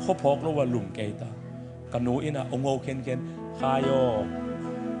khopok no wa lum ke ta kanu ina ongo ken khayo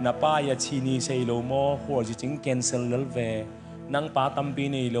na pa ya chini sei lo mo ho ji ching cancel lel ve nang pa tam pi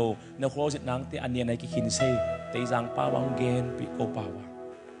ni lo na kho sit nang te anian ai ki khin sei te zang pa wang gen pi ko pa wa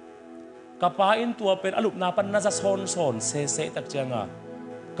kapain tua pen alup napan na son se tak janga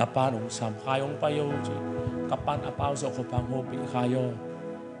kapan sam khayong payo ji kapan apaw so khopang ho pi khayo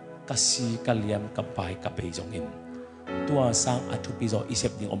kasi kaliam kapai kapei jong in tua sang athu pi zo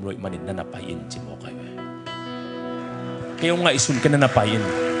isep ding omloi manin na pai in chimo kai we kayong nga isun ken na pai in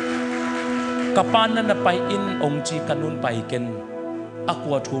kapan na pai in ong chi kanun pai ken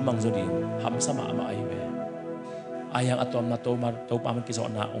akwa thu mang zo ding ham sama ma ai ayang atom na to paman kiso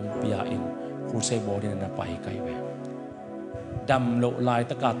na ong piyain kursay body na napai kay we dam lo lai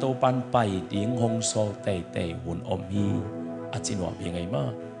ta ka to pan pai ding hong so te hun om hi at sinwa bi ngai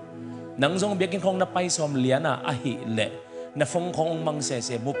ma nang zong biakin khong na pai som liana a hi le na phong khong mang se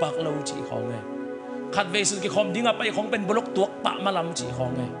mupak lo chi khong nge khat ve sun ki khom dinga pai khong pen bolok tuak pa malam chi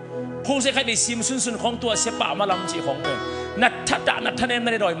khong nge khong se khai be sim sun khong tua se pa malam chi khong nge na thata na thanem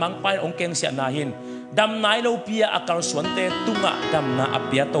na doi mang pai ong keng sia na hin dam nai lo pia akal suan te tunga dam na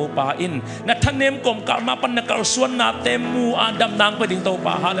apia to pa in na thanem kom karma pan na kal suan na te mu adam nang pa ding to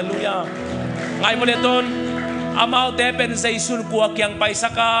pa hallelujah ngai mo le ton amau te pen sei sun kwa kyang pai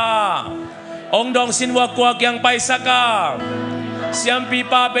saka ong dong sin wa kwa kyang pai saka siam pi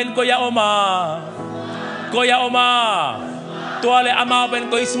pa pen ko ya oma ก็อย่าออกมาตัวเลยอามาเป็น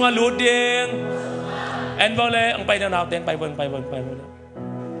ก็อิสมาลูดเดียงเอ็นบอลเลยอังไปเดินเอาเตียงไปบน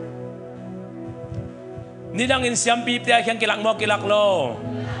นี่ดังอินเสียมปีเตียงกิลักมอกิลักโล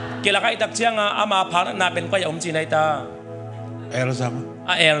กิลักไอ้ตักเชียงอามาพานาเป็นก็อย่าอมจีนไอตาเอลซัง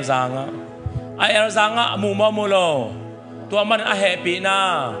เอลซังมูมอมูโลตัวมันแฮปปี้นะ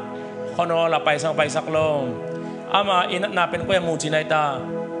คนเราละไปสักโลอามาอินนาเป็นก็อย่ามูจีนไอตา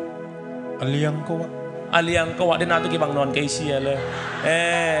อเลียงก็ว่าเดินนาตุกีบังนอนเกเชียเลย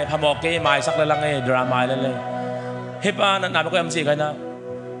พมอกเกย์มาสักเลยลังดราม่าเลยเฮปานั่นนาเป็นก็ยังจีกันนะ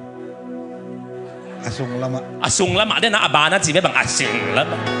อาสุงละมะเดินนาอบานะจีไม่บังอาสุงละ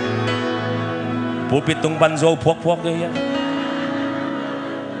มะผู้ปิดตรงบันโซพวกเลย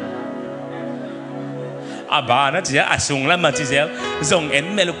อบานะจีอาสุงละมะจีเซลส่งเอ็น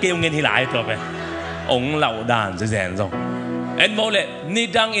เมลูเกลเงินที่หลายตัวไปองเหล่าด่านจะแสนส่งเอ็นโมเลนี่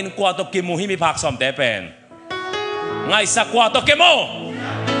ดังอินกว่าตกิมูฮิมีพักสมเตเป็นไงสักกว่าตกิมู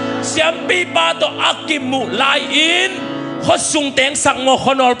เสียมปีบาตอักิมูไลอินขสุงเตงสักโมข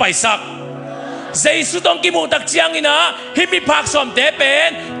นอลไปสักเจสุตองกิมูตักเจียงอินะฮิมีพักสมเตเป็น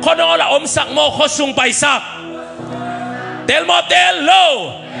ขนอลอมสักโมขสุงไปสักเตลโมเตลโล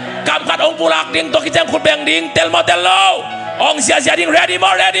กำขัดองปุรักดิ้งตกิจังขุดแบงดิ้งเตลโมเตลโลองเสียดิ้ง ready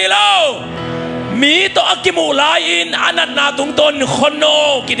more ready โลมีตัวอักิมูลาอินอันนั้นนาตุงตนคนโน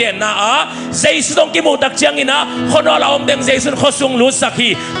กิเดนนาเจสุตองกิมูตักเจียงอินะคนโนเราอมเดงเจสุนขสุงลุสักฮี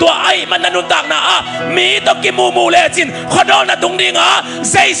ตัวไอมันนันุนตักนามีตัวกิมูมูเลจินคนโนนาตุงดิ้ง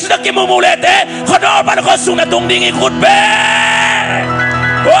เจสุตกิมูมูเลเตคนโนมันขสุงนาตุงดิ้งอีกุดเบ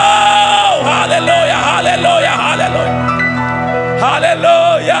ว้าวฮาเลลูยาฮาเลลูยาฮาเลลูยาฮาเลลู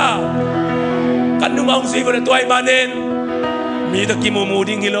ยากันนุ่งองซีบริตัวไอมาเนนมีตัวกิมูมู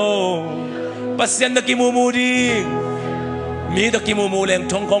ดิ้งฮิโลpasien dak imumu ding mi dak imumu leng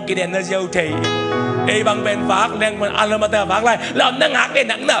thong khong ki den na jau thei ei bang ben phak leng man al ma ta phak lai lom na ngak le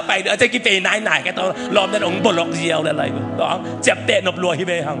nang na pai deจะ ki pe nai nai ka to lom na ong bolok jiao la lai to jet te nop lua hi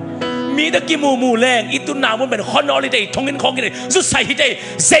be hang mi dak imumu leng itu na mun ben khonol dei thong in khong ki dei su sai hi dei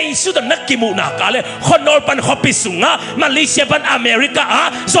jesu da nak kimu na ka le khonol pan khopi sunga malaysia pan america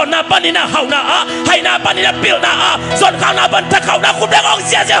son na pan ni na hau na hai na pan ni na pil na son khang na pan ta khau na khu beng ong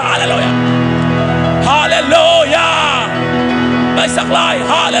sia sia hallelujah Hallelujah ไม่สักลาย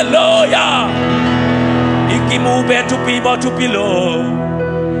Hallelujah อีกิมูเป็นทุปีมาทุปีโล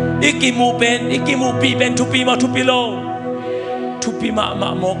อีกิมูปีเป็นทุปีมาทุปีโลทุปีมา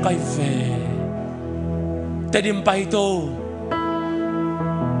โมไกเฟแต่ดิมไปโต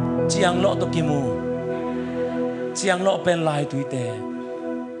เจียงโลตกิมูเจียงโลเป็นลายตุยเต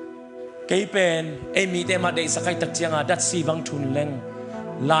เกยเป็นมีเตมาได้สักไอตักเจียงดัดสีบังทุนเล่ง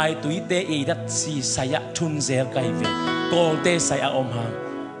ลายตุยเตอีดัดสีสายทุนเซลไกเวโกลเตสายอมหาง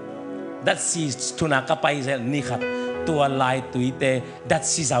ดัดสีทุนากไปเซลนี่ครับตัวลายตุยเตดัด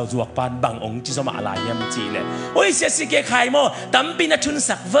สีสาวจวกปานบางองค์จิสมาลายยมจีเนี่ยโอ้ยเสียสิเกใครโมตั้มปีนัทุน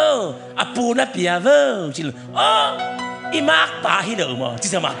สักเวอร์อปูนัเปียเวอร์จิลอีมากปาฮิเดอร์โมจิ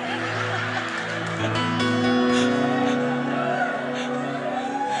สมา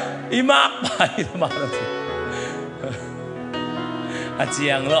อีมากปาฮิเดอร์มาแล้วอาเจี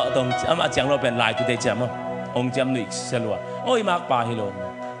ยงโลตรงอาเจียงโลเป็นลายตุยเตจามองจำหนึ่งเสลัวโอ้ยมากปาฮิโล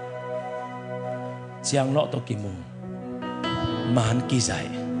เจียงโลตกิมูมันกี่ใจ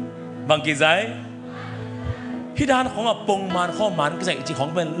บางกี่ใจที่ด้านของปงมันข้อมันกี่ใจจีของ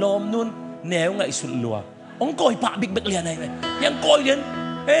เป็นลมนุ่นแนวไงสุดลัวองโกยปะบิ๊กเลียนอะไรยังโกยเลียน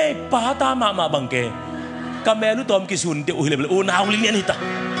ปะตามาบังเกกำแมรู้ตัวมกิสุนเดี๋ยวอุ้ยเลยโอ้นาวลิ้นเนี่ยนี่ตา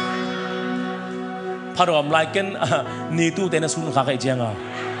พารอมไลเกนนี่ตู้เตนสุนข้าใครเจียง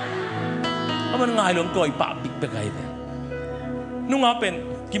มันง่ายลงโกยปะบิ๊กไปไกลเลยนุ่งเป็น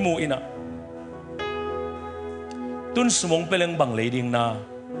กิมูอินะตุนสมองเป็นเรื่องบังเลยดิ่งนา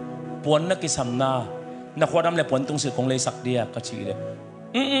ปวนนักกิสัมนานักความดำเลยปวนตรงสื่อของเลยสักเดียก็ชีเลย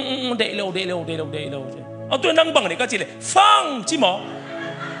เดเร็วเอาตัวนั่งบังเลยก็ชีเลยฟังจิหมอ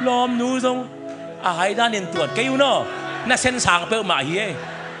ลอมนูตรงให้ด้านเนียนตรวจแกอยู่เนาะน่าเส้นสางเปล่าหมาเฮีย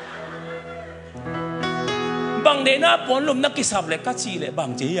บังเดน่าปวนลมนักกิสัมเลยก็ชีเลยบัง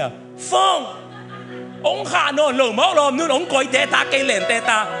จีอ่ะฟังองขาโน่นลมเอาลมนู่นองกอยเตตาเกเลนเต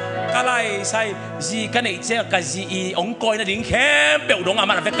ตากะไลใช่จีกันไอเจ้ากะจีองกอยน่ะดิ้งแค่เปียวดงอา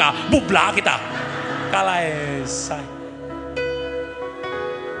มันเฟกาบุบลากิตากะไลใช่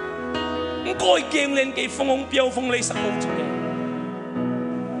องกอยเก่งเล่นกี่ฟงองเปียวฟงเลยสักองจริง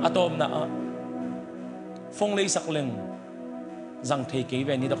อะตอมนะฟงเลยสักเล่งจังเทกี่เว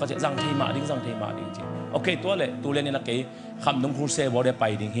นี่เราก็จะจังเทมาดิ้งจริงโอเคตัวเลยตัวเล่นนี่นะกี่คำต้องคูเซบอได้ไป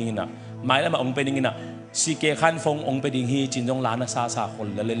ดิ้งหินะหมายแล้วมาองเป็นดิ้งหินะสิเกขันฟงองไปดิ้งฮีจินจงลานะซาคน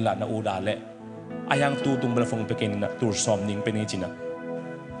ละเล่นลานะอูดาเละ ayang tutung belafong pekin na tur som ning peningin na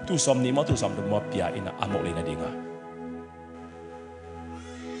tu som ni mo tu som tu mo pia ina amok le na dinga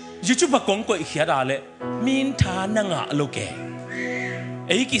YouTube kong ko ikhara le min tha na nga loke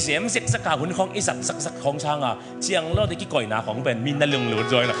ấy cái gì em sẽ cả huấn không ít sắc không sang à chiang lo thì cái còi ná không bền min na lưng lụt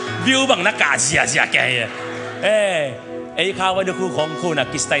rồi là view bằng nó cả xìa cái ấy khao với được khu không khu là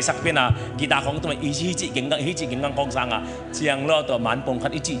cái style sắc bên à guitar không tụi mày ý chí kinh ngang không sang à chiang lo tụi màn bông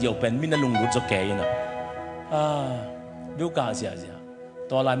khát ý chí nhiều bền min na lưng lụt rồi cái nè đâu cả xìa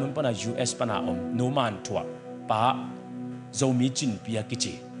tụi lại mình bên là US bên là no man thua ba dầu mi chín bia cái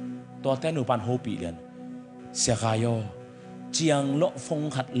gì tụi tên nó ban hô bị liền sẽ khai yo chiang lo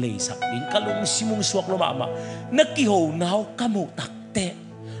phong khát lệ sắc đến cả lông simung suak lo mà nắc kỳ hồ nào cả một tắc tệ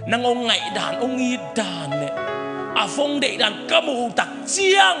năng ông ngại đàn ông nghi đàn lệ phong đệ đàn cả một tắc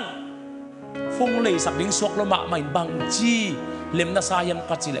chiang phong lệ sắc đến suak lo mà mày bằng chi lem na sayam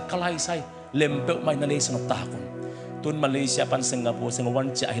cắt chỉ lệ kalai say lem bẹo mày na lệ sanok ta con tuần Malaysia pan Singapore Singapore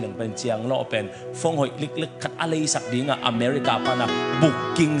chạy hình bên chiang lo bên phong hội lịch khát alay sắc đến America pan à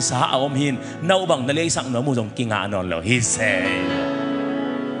booking sa ông hin nấu bằng na lệ sắc nó mua dòng kinh ngạc non lo hi say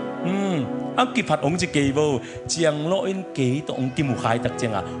anh kịp phạt ông chỉ kêu vô chiang lo in kỹ tụ ông kim mù khai tắc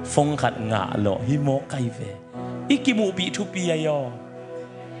chiang phong khát ngạ lo hi mò cay về ít kim mù bị thu bia yo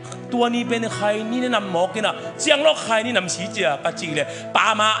ตัวนี้เป็นใครนี่แนะนำหมอกินอ่ะเจียงโลกใครนี่นำสีเจียกะจีเลยปา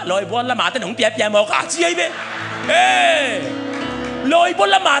มาลอยบนละมาแต่หนุ่มเปียหมอกะจีไอ้เบ้ลอยบน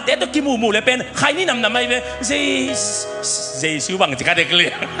ละมาแต่ตัวกิมูมูเลยเป็นใครนี่นำไม่เบ้เจสูบังจิกาเด็กเลย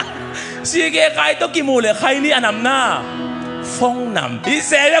สีเกใครตัวกิมูเลยใครนี่อันนำหน้าฟงนำอีเ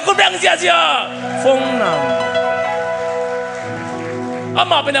สียคุณแบงเจียฟงนำอา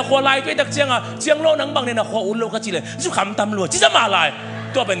มาเป็นคนไล่ด้วยตักเจียงอ่ะเจียงโลนังบังเนี่ยนะคนอุ่นโลกะจีเลยจุกคำตำรวจจีจะมาไล่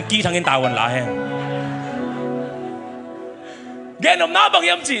ตัวเป็นกีทางเงินตาวันละแห่งแกนมน้าบาง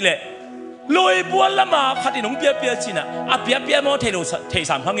ยามจีเลยลอยบัวละมาขัดหนุ่มเปียจีน่ะเปียมอเทโลเท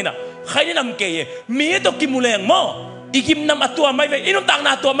สามครั้งนี่น่ะใครนี่นำเกย์มีตัวกิมูเลงมออีกิมนำตัวไม่ไปอีนุ่มต่างน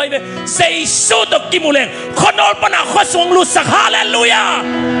าตัวไม่ไปเซซูตัวกิมูเลงคนนอนปนาข้อสวงลุสักฮาเลลูยา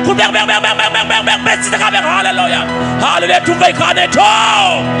คุณแบงสิตะกาแบงฮาเลลูยาฮาเลลูยาทุกไปขาเนโช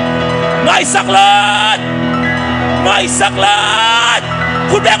ไม่สักเลยไม่สักเลย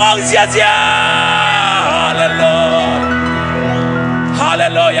คุณแบงออกเสียฮาเล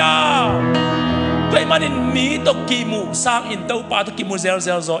ลูยาตัวมันมีตัวกิมูสร้างอินตัวปาตัวกิมูเซล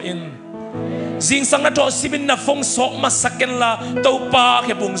อินสิ่งสังนัดโตสิบินนับฟงโซมาสักกันละตัวปาแ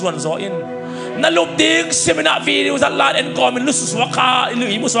ค่บุงส่วนโซอินนั่นลูกดิ้งสิบินนับวิดีโอสัตว์ลาดเอ็นก่อนมันลุสวาคาหรือ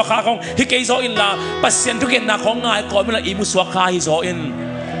อิมุสวาคาของฮิเกยโซอินละปัสเซียนทุกเกนนาของง่ายก่อนมันละอิมุสวาคาฮิโซอิน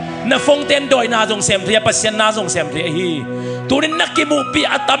นับฟงเต็มโดยนาจงเซมเทียปัสเซียนนาจงเซมเทียฮีตัวนี้นักกิมูปี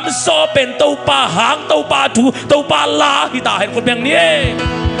อัตมโซเป็นตัวปาหางตัวปาถูตัวปาลาฮิตาเห็นคนแบบนี้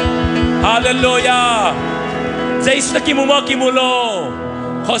ฮาเลลูยาใจสุดกิมูมากิมูโล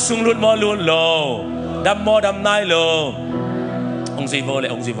ข้อสุงลุดมอลุนโลดำมอดำนายโลองซีโฟเลย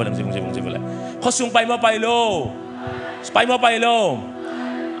ข้อสุงไปมอไปโล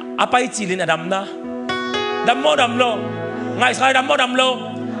อาไปจีลินอดำนะดำมอดำโลไงใครดำมอดำโล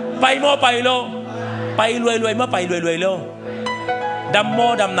ไปมอไปโลไปรวยมาไปรวยโลดำมอ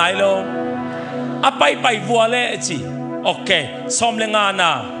ดำนายโลอาไปวัวเลยจีโอเคสมเลงาน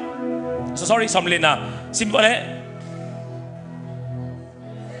ะsorry สมเลนะซิมโฟเลย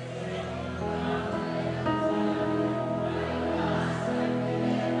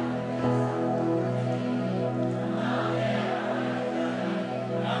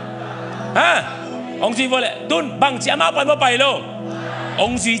องซีโฟเลยตุนบางจีมาไปโลอ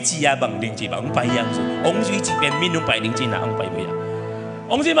งซีจีอะบางลิงจีบางไปยังสิองซีจีเป็นมินุไปลิงจีนะองไปไม่อะ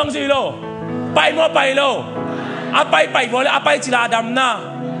องซีบางซีโลไปโลอาไปโฟเลยอาไปจีลาดัมนา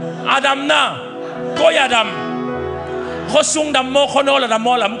ก็ยาดัมข้อสุงดัมโมข้อโนละดัมโม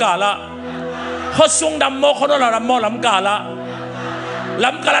ลำกาละข้อสุงดัมโมข้อโนละดัมโมลำกาละ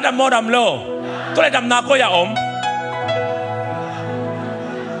ดัมโมดัมโลก็เลยดัมนาก็ยาอม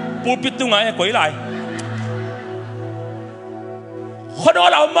ปูปิดตรงไหนก๋วยไหลคนเรา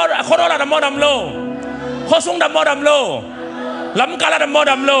ดำมอดำโลข้อสูงดำมอดำโลลำกาลดำมอ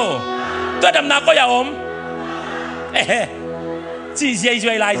ดำโลตัวดำนาก็อย่าอมจีเสีย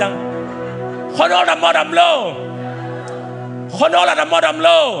ช่วยไหลจังคนเราดำมอดำโลข้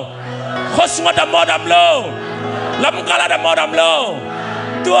อสูงดำมอดำโลลำกาลดำมอดำโล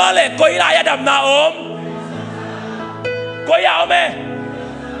ตัวเล็กก๋วยไหลดำนาอมก๋วยยาวไหม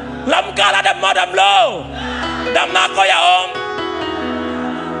ลำกาลดำมอดำโลดำนาก็อย่าอม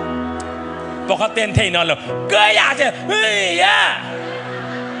บอกเขาเต้นเทนอนเลยก็อยากจะเฮ้ยอะ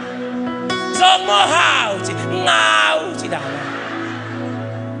จงมอหาวจีเงาจีดา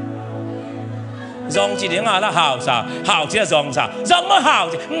dòng chỉ đến là hảo sao hảo chỉ là dòng sao dòng mới hảo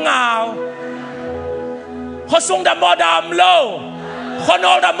ngào họ xuống đầm mò đầm lâu họ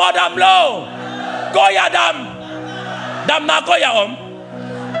nô đầm mò đầm lâu coi ya đầm na coi ya ôm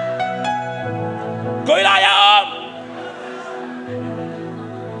coi la ya ôm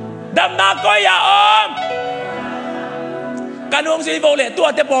đầm na coi ya ômการวงสีโบเลตัว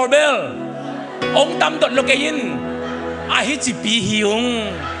เตปอร์เบลองตำตดโลเกยินอาฮิจิปีหิว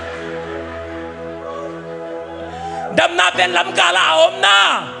ดำนาเป็นลำกาลาอมนา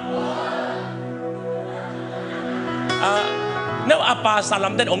เนื้ออาปาสลั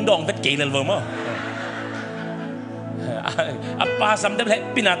มเด็ดองดองเป็นเกลือเวอร์มั้งอาปาสลัมเด็ด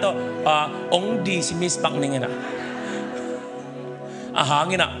ปีนาโตองดีซิมิสปังนึงนะอาหาร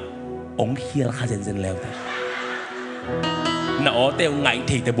งี้นะองเฮียร์ข้าเซนแล้วน่าโอ้เตวไง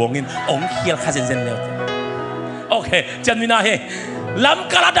ทีแต่บวงงินองเฮียร์ข้าเซนแล้วโอเคจันวินาเฮล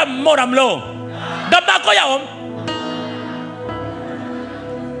ำกาลาดำโมดำโลดำนาก็ยาวม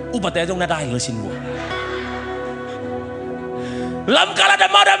อุปเทศจงน่าได้เลยสินวัวลำกาลาด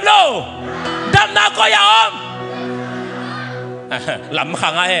ำโมดำโลดำนาก็ยาวมลำขั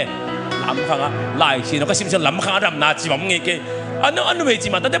งอ่ะลำขังอ่ะไล่สินก็สิมชนลำขังดำนาจีบมึงไงอันนู้นไม่จี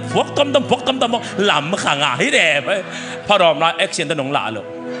มาแต่พวกตำพวกตำลำขังอ่ะให้เด็บพอรอมละเอ็กเซนต์นงหล่าเลย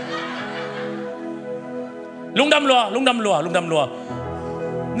ลุงดำลัว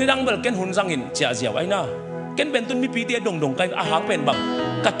นี่ดังเบลเกนหุ่นสังอินเจียเจียวไอ้น่าเกนเป็นตุนมีปีเตียดงไกอาหารเป็นบัง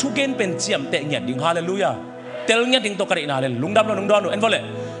กัดทุกเกนเป็นเจียมเตะเงียดดิ่งฮาเลลูยาเตลเงียดดิ่งตกกระดิ่งฮาเลลุงดำลัวเอ็นโฟเล่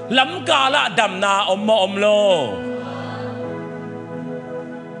ลำกาละดำนาอมอมโล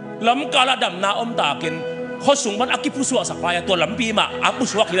ลำกาละดำนาอมตากินเขาสูงพันอักกิผู้สวกสักไปตัวลำปีมาอักผู้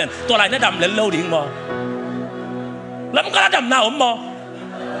สวกที่นั่นตัวลายน่าดำเล่นโลดิ่งมาลำกาละดำนาอม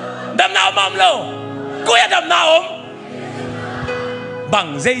ดำนาอมโลกูอยากดำนาอมบัง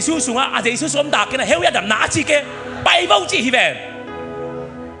เจสุสูงอ่ะเจสุสูงตากินนะเฮียดำนาจีเกไปบ้าจีฮิเวน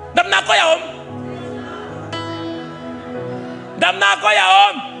ดำนาก็อยากอมดำนาก็อยากอ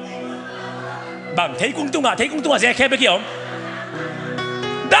มบังเทกุ้งตุ้งอ่ะเจ๊แค่ไปกี่อม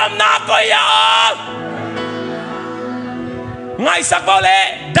ดำนาก็อยากอมไงสักบ่เล่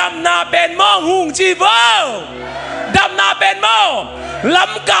ดำนาเป็นมองหุงจีบดำนาเป็นมองล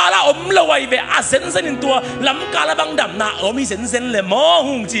ำกาละอมละไว้เบอาเซนเซนตัวลำกาละบังดำนาอมีเซนเลยมอ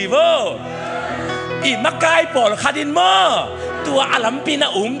หุงจีบอีมากายปอลคาดินมอตัวอาลัมปีน่ะ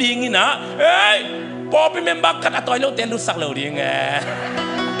ดีงี้นะเอ้ยปอเป็นเมมบักกัดต่อยเราเต้นรู้สักเราดีไง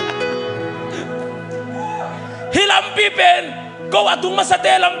ฮิลัมปีเป็นก็ว่าตุงมาสเต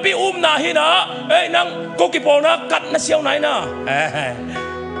ลัมปีนะฮินะเอ้ยนังก็กี่ปอนะกัดน่ะเสียวไหนนะ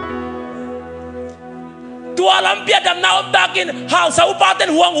ตัวลำเปียดำนาอมตากินหาวเสาปาเต้น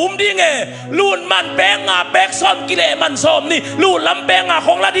ห่วงดีไงลูนมันแปงงาแบกซ้อมกิเลมันซ้อมนี่ลูนลำแปงงาข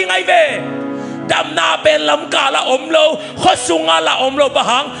องละดีไงเวดำนาเป็นลำกาละอมโลขสุงาละอมโลบะ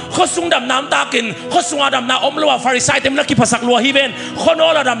หังขสุงดำน้ำตากินขสุงาดำนาอมโลฟาริไซเต็มนักกิภาษาลัวฮิเวนขโน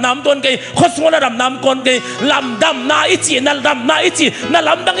ละดำน้ำต้นเกยขสุงาละดำน้ำก้นเกยลำดำนาอิจินั่นดำนาอิจินั่นล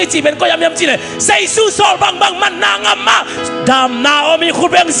ำดังอิจิเป็นก็ยำจีเลยใส่สู้สอลบังมันนางมาดำนาอมีคุณ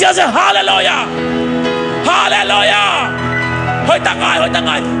เบงเสียเสียฮาเลลูยาฮาเลลูยาเฮ้ยตั้งไง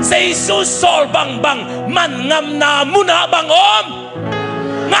ใส่สู้สอลบังมันงามนามุนาบังอม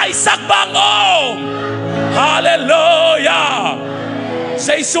ไงสักบังอมฮาเลลูยาใ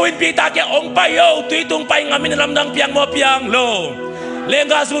ส่สุนปีตาแกองไปโยตุยตุงไปงามินลำดังเพียงโมเพียงโลเลง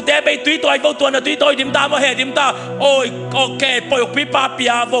กาสุเตไปตุยตัวไอ้พวกตัวน่ะตุยตัวดิมตาโมเฮดิมตาโอ้ยโอเคปอยปีปาปี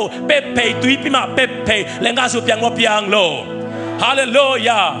อาโวเปเปตุยปีมาเปเปเลงกาสุเพียงโมเพียงโลฮาเลลูย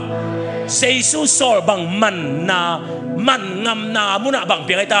าใส่สุสอลบังมันงามนามุนะบังเ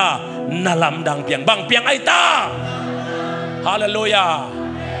พียงไอตานาลำดังเพียงไอตาฮาเลลูยา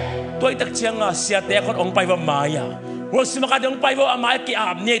ตัวไอ้ตักเชียงเสียแต่คนองไปว่ามายว่าสมัครองไปว่าอามายกี่อา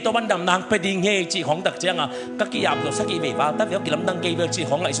บเนี่ยตัวมันดำนางไปดิ่งเฮจีของตักเชียงก็กี่อาบตัวสักกี่เบบาแต่เดี๋ยวกี่ลำดังกี่เบจี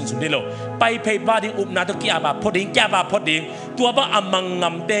ของไอ้สุนเดโลไปเพย์บ้าดิ่งอุบนาตัวกี่อาบพอดิ่งแก่บาพอดิ่งตัวบ้าอามังง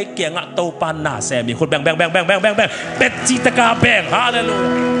ำเตะเกียงโตปานนาแซมีคนแบ่งเป็ดจิตกาแบ่งฮาเ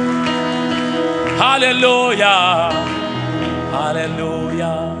ลลูยา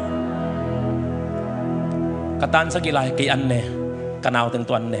katan sa gilay kay anne kanaw teng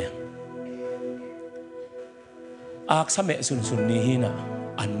tuan ne ak sa me sun sun ni hina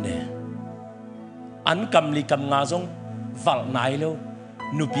anne an kam li kam nga zong val nai lo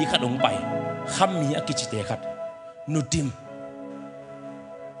nu pi khat ong pai kham mi akichite khat nu dim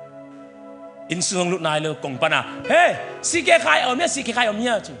in sung lut nai lo kong pana he si ke khai om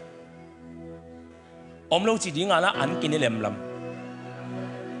nya chi om lo chi di nga la an kin lem lam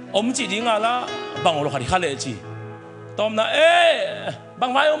om chi di nga la bang lo khari khale chi tom na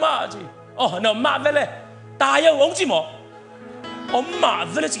bang vai oma chi 哦，那马为嘞，大有王子么？我马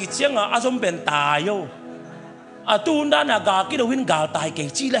为了自己讲啊，阿种变大有，啊，都那那个几多分个大几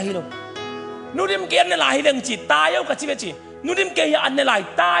子来咯？努点给人来两子大有个几个子，努点给人来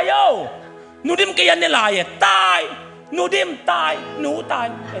大有，努点给人来也大，努点大，努大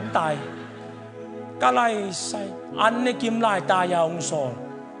เป็น大，ก็来ใส่อันนี้กิม来大有องศ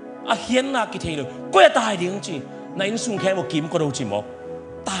啊，显啊，佢睇到，嗰日大點子，那因送開我檢嗰度節目，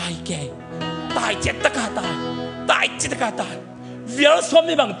大嘅，大隻得㗎大，大隻得㗎大，為咗說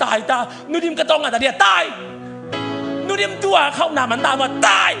你bằng大大，你點個當啊大啲啊大，你點ตัวเข้าหน้ามันตามา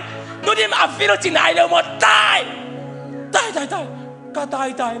大，你點阿飛到進來了嘛大，大ก็大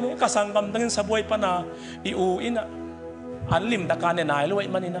咧，ก็สังกัมตั้งสบายปนะอีอูอินะอันลิมตะการเนี่ยนายรวย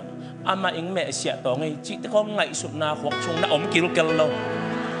มันนี่นะอามาเองแม่เสียต่อไงจิตก็ไงสุดนาขวกชงนะอมกิลกันเรา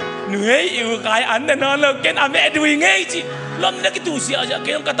เหนื่อยอยู่กายอันนั้นเราเกณฑ์อาแม่ดูยังไงจีลมนักตู้เสียจะเก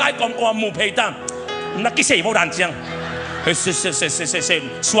ณฑ์กระต่ายกอมหมู่เพย์ตั้งนักกิเสยโบราณจังเฮ้ย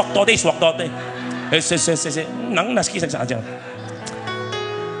สวกตัวได้เฮ้ยนังนักกิเสยจัง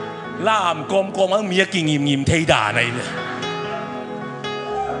ล่ามกอมมันมีกี่งิมเทด่าในเนี่ย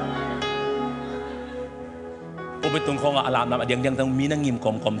โอ้ไปตรงของอาลามน้ำเดียงต้องมีนังงิมก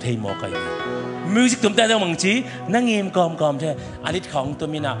อมเทมอกันมิวสิกตุ้มแต่ต้องมังจีนังเงียบกอมเท่อลิตของตัว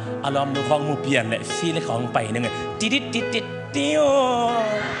มีน่ะอารมณ์ดูของมูเปลี่ยนเลยฟีลของไปนึงติดเดียว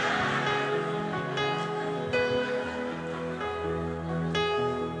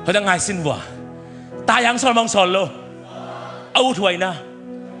เขาจะไงสิ้นวะตายังสอนมองสอนโลเอาถวยนะ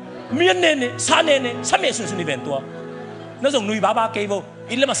เมียนเน่ซาเน่ซาเมสุนนี่เป็นตัวนั่นส่งนุยบ้าเกย์โว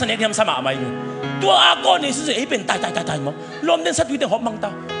อินเลมาสันเน่ที่ทำสมาไม่ตัวอากอนนี่สุดๆเป็นตายมั้งลมเด่นสัตว์วิเดหอบมังตา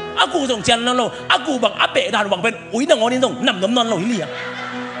อากูส่งเจนนั่นโลอากูบังอาเปะดานวังเป็นอุ้ยนังอ๋อนี่ต้องนำโลหิเลีย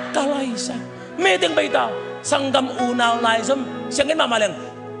กะไรซะเมเดงไปตาสังกำอูนาวไลซ์เสียงเงินมาเลง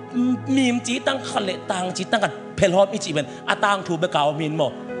มีมจีตั้งขเลตังจีตั้งกันเพลฮอปอีจีเป็นอาตังถูเบกาวมีนหมอ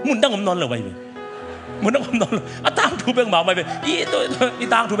มุนตั้งนอนเลยไปมุนตั้งนอนเลยอาตังถูเบกหมาไปอีตัวอี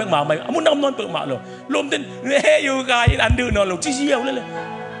ตังถูเบกหมาไปมุนตั้งนอนเปิดหมาเลยลมเด่นเฮ้ยอยู่กายอันดื้อนอนลงจี้เยี่ยวเลย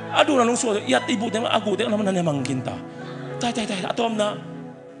อาดูนอนลงสวดยัดตีบุตรแต่อากูแต่แล้วมันนั่นมังกินตาตายอาตัวมันนะ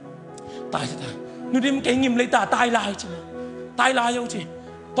ตายนู่นดิมเก่งยิมเลยตายลายจริงตายลายเอาจริง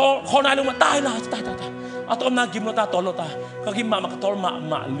ตอขอนายลงมาตายลายตายเอาตัวนากิมโลตาตอโลตาก็กิมมาตอม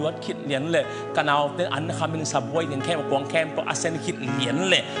าลวดคิดเหรียญเลยกันเอาแต่อันคำเป็นสับไว้ยังแค่กวางแคมก็อาเซนคิดเหรียญ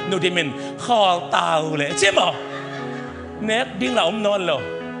เลยนู่นดิมินข้อตาเลยใช่ไหมเน็กดิ้งเราอมนอนเลย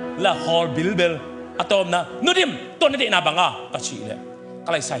แล้วฮอลบิลเบลเอาตัวนะนู่นดิมตัวนี้เด็กนาบังอ่ะก็ชี้เลยก็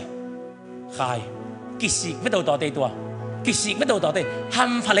เลยใส่ขายกิสิกไม่ตัวต่อตัวกิสิกไม่ตัวต่อตัวฮั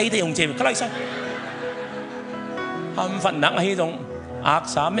มฟันเลยได้ยังเจ็บก็เลยใช่ฮัมฟันนักให้ตรงอัก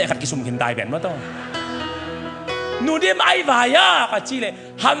ษาไม่ขัดกิสุมขินตายแบบนั้นต้องนู่นเดียมไอวายะก็จีเลย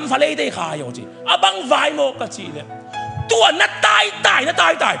ฮัมฟันเลยได้ขายยังจีอาบังวายโมก็จีเลยตัวนักตาย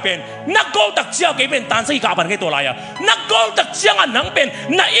เป็นนักโกลตักเชียวกี่เป็นตานซี่กาบันกี่ตัวอะไรอ่ะนักโกลตักเชียงอันนังเป็น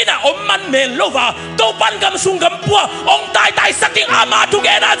นักอินะอมมันเมนโลวาตัวปันกำสุงกำปัวองตายสักทิ้งอามาทุกเ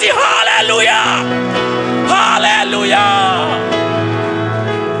อนาจีฮาเลลูยา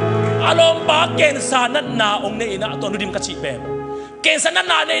อารมณ์ปากเกณฑ์สานันนาองในนะตัวนุดิมกระชิเปมเกณฑ์สานัน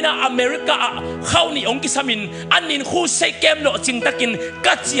นาในนะอเมริกาเข้านี่องกิสามินอันนินคู่เซเกมโลจิงตะกิน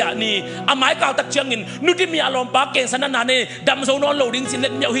กัจจยานี่อามายกาวตักเชียงอินนุดิมมีอารมณ์ปากเกณฑ์สานันนาในดำโซนอนโลดิ้งสินเล็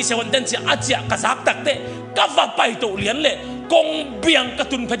ดเมียวฮิเซวันเดนเสียอาเจียกษักตักเตะกัฟไปตัวเลี้ยนเล่กงเบียงกระ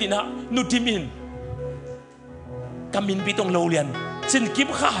ตุนพดินะนุดิมินกามินปีตรงโลเลียนสินกิบ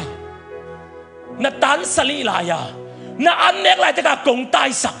ข่ายนัดตันสลีลายานัอันเนกลายจะกากงตา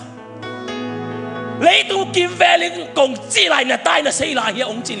ยสักเลยตัวกิมเวลิงกงจีลายนัดตายนัดเสียลายเฮีย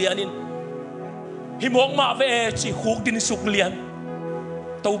องจีเลียนินหิมงมาเวจีขุกดินสุกเลียน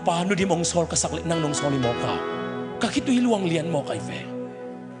ตัวปานุดิมงซอลกษักเล็กนั่งนงซอลิโมกาก็คิดตัวลวงเลียนโมกไอเว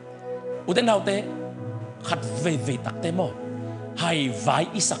อุดเดนดาวเตขัดเวตักเตโมให้ไว้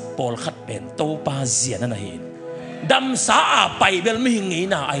อิสักปอลขัดเป็นตัวปาเสียนั่นเองดำสาไปเบลไม่หิงงี้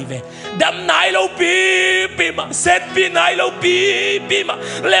น่าไอเวดำนายเราปีมาเซตปีนายเราปีมา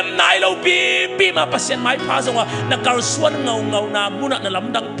เล่มนายเราปีมาปัสเซนไม้พาสงว่านักการสวนเงานามุนักนั่นล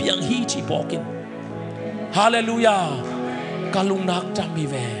ำดังเพียงฮีจีบอกกินฮาเลลูยากาลุงนักจำมี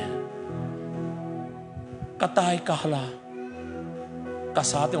เวกตายกาลาก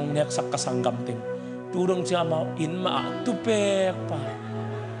ษาติองเนกสักกสังกัมติงตูดงจะมาอินมาตุเปกปา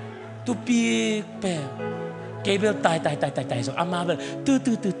ตุปีกเปกเกเบลตายส่งอามาเบลตื้อ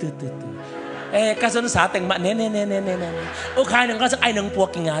กระสุนสาแต่งมาเน่โอ้ใครหนึ่งก็สักไอหนึ่งพวก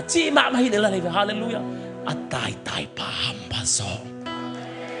กิงาจีมาให้เดือดอะไรฮาเลลูยาตายพามพาสอง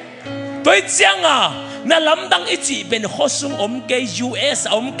對將啊，那諗當一直變學生，我們嘅 US，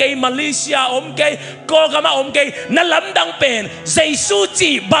 我們嘅 Malaysia， 我們嘅個咁啊，我們嘅那諗當變，耶穌字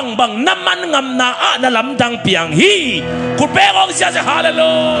棒棒，那มันngầm na啊，那諗當變hi，คุณแปลออกเสียจะฮาเล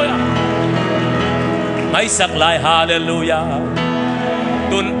ลูยาไม่สักลายฮาเลลูยา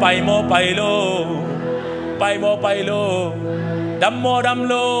ตุนไปโมไปโลไปโมไปโลดำโมดำ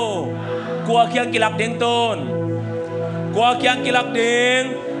โลกัวเคียงกิลักเด้งต้นกัวเคียงกิลักเด้ง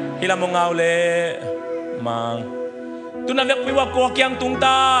ฮิลามงเอาเลมังตุนเวกพิวากัวเคียงตุงต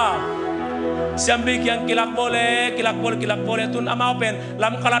าเสียมบีเคียงกิลักโบเลกิลักโบเลกิลักโบเลตุนอามาเป็นล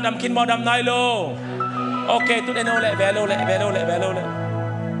ำคลาดำคินโมดำไนโลโอเคตุนเอโนเลเวโลเลเวโลเลเวโลเล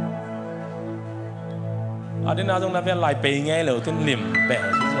อันนี้น่าจงนับเป็นลายไปไงเลยตุนลิมแปะ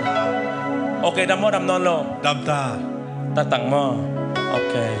โอเคดำโมดำนอนโลดำตาตังโมโอ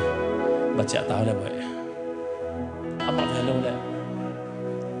เคบัจเจตาเลยบ่อยอามาเวโลเลย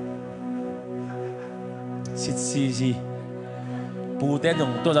สิปูเต้น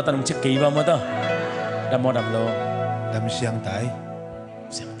ตัวจะตั้งเช็คกี่บ้างมั้งต่อดำโมดำโลดำเสียงตาย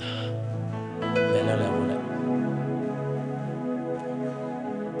เสียงตาเวโลเลยบ่เลย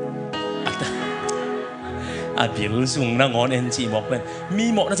บิลซุงนั่งอ่อนเอ็นจีบอกเป็นมี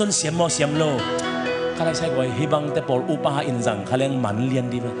หมดนะจนเสียมเสียมโลข้าได้ใช้ไว้ให้บังแต่ปอลอุปาอินจังข้าเลี้ยงมันเลี้ยน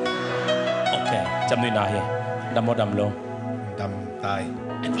ดีไหมโอเคจำด้วยนะเฮดำโมดำโลดำตาย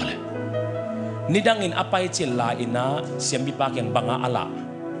เอ็นพอเลยนี่ดังอินอภัยเจลาอินะเสียมบิปากยังบังอาล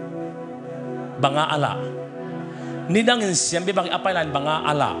ะนี่ดังอินเสียมบิปากอภัยลานบังอ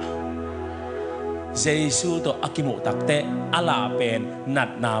าละเยซูตัวอากิมุตักเตอาละเป็นนัด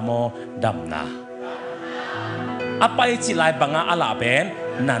นาโมดำนาapa iti lai banga ala ben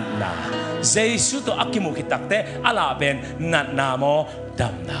nan na Yesu to akimu kitakte ala ben nan na mo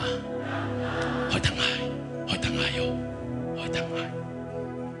damna hoi tangay yo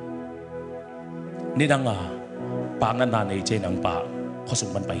ni danga pangan na nei je nang pa khosung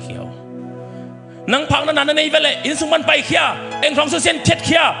ban pai khiao nang phang na nei vele in sung ban pai khia eng thong su sen thet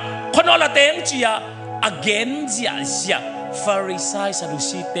khia khonola teng chia again sia Farisai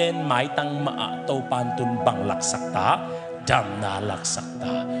Sadusiten mai tang ma to pantun bang laksakta damna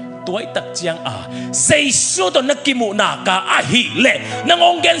laksakta tuai tak chiang a Yesu to nakimu na ka a hi le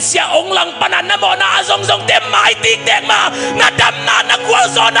nangonggen sia ong lang panan na mo na azong zong tem mai tik tek ma na damna na kwal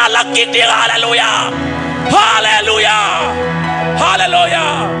zona lakik di hallelujah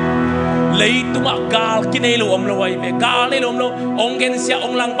lấy tung gal kinai lo om lo ai ve gal nei lo om lo ong gen sia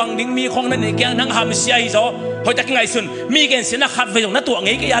ong lang pang ding mi khong na ne kyang nang ham sia i zo hoi tak ngai sun mi gen sia na khat ve jong na tu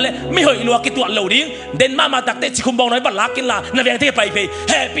ngai ke ya le mi hoi lo ki tu lo ding den ma tak te chi khum bong noi ba la kin la na ve te pai ve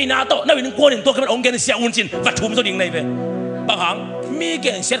happy na to na win ko nin to ka ong gen sia un chin va thum zo ding nei ve bang hang mi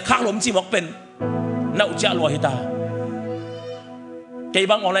gen sia khang lom chi mok pen na u cha lo hi ta ke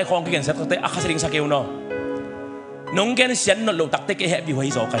bang online khong gen sia te akha sing sa keu no nong gen sia no lo tak te ke happy hoi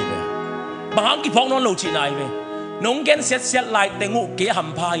zo kai ve bang hang ki phong non lo chi nai ve nong gen set lai te ngu ke ham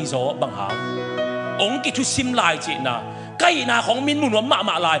phai zo bang hang ong ki thu sim lai chi na kai na khong min mun wa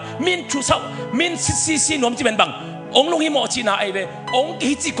ma lai min thu sau min si nom chi ben bang ong lu hi mo chi na ai ve ong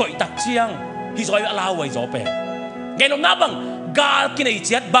ki chi koi tak chiang hi zoi la wai zo pe gen nom na bang gal ki nei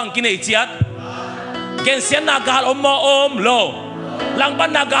chiat bang ki nei chiat gen sian na gal om lo lang ban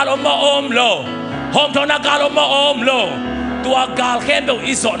na gal om lo hom thon na gal om loตัวกาลแค่เบล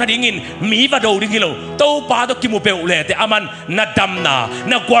อิสระนั่นดิ่งมีว่าดูดิ่งโลตัวป้าตัวกิมูเบลเลยแต่อามันนัดดำนา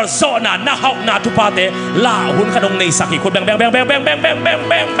นักวอลโซนานักฮอกนาทุพาเตลาหุ่นขนมในสักกี่คนแบง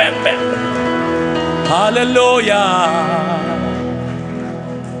ฮาเลลูยา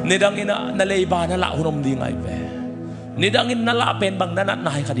ในดังอินะนั่นเลยบ้านนั่นละหุ่นอมดีไงเว้ในดังอินนั่นละเป็นบางนั่นน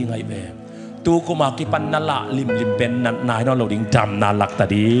ายคดีไงเว้ตัวกูมากิปันนั่นละลิมเป็นนั่นนายนอนเราดิ่งดำนาลักตา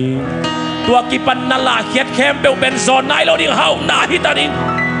ดีตัวกิปันนั่นละเขียดแคมเบลเป็นโซนนายเราดิ่งเฮาหน้าฮิตาดิ่ง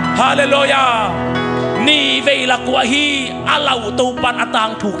ฮาเลลูยานี่เวลากว่าฮีอาลาวตัวปันอัตัง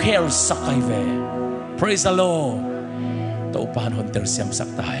ถูกเคลสักไอเว praise the Lord ตัวปันฮอนเตอร์เซียมสัก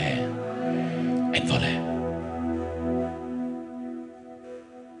ตายเอ็นฟอลเล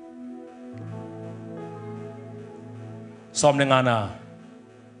ซ้อมในงานน่ะ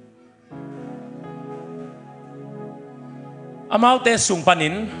อามาเตสุงปั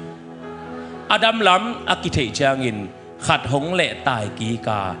นินอดัมล้ำอากิเทจางอินขัดหงเละตายกีก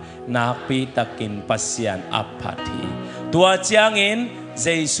านักปีตะกินปัสยานอัปพัทีตัวจางอินเย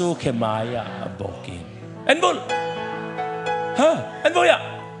ซูเขมายาบอกินเอ็นบุลฮะเอ็นบุลยะ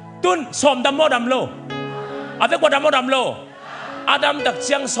ตุนสอมดัมโมดัมโลอาเวกว่าดัมโมดัมโลอดัมตักเ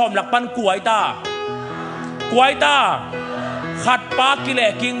ชียงสอมหลักปันกวยตขัดปากิเล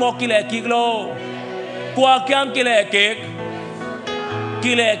กิงโมกิเลกิกโลกัวเกียงกิเลกิก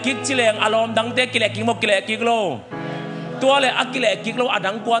กิเลกิกจิเลงอารมณ์ดังเตกิเลกิกโมกิเลกิกโลตัวเลยกิเลกิกโลอ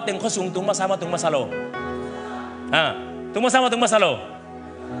ดังกว่าเต็งข้อสูงตุงมาสามาตุงมาซาโลตุงมาสามาตุงมาซาโล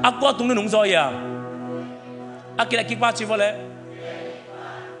กว่าตุงนุ่งซอยกิเลกิกบ้าชิวเลย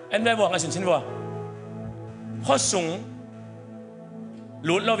เอ็นไม่บอกไงสินชินว่าข้อสูงห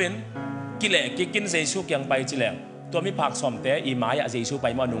ลุดแล้ววินกิเลกิกินเจสูยังไปจิเลงตัวมีผักสมเตะอีหมายอะเจสูไป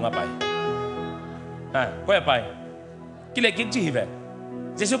มาหนุ่งไปก็อย่าไปกิเลกิกจีบ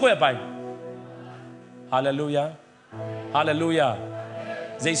เจสูก็อย่าไปฮาเลลูยาฮาเลลูยา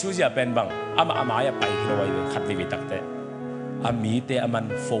เจสูจะเป็นบังอามาอย่าไปที่เราไว้ขัดวิตักเตะมีเตะมัน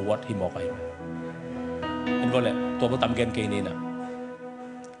forward ที่มอกไปเห็นบ่เลยตัวเราทำเกณฑ์นี่นะ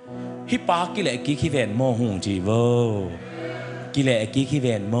ฮิปากิเลกิกขี้เวนโมหงจีโวกิเลกิขี้เว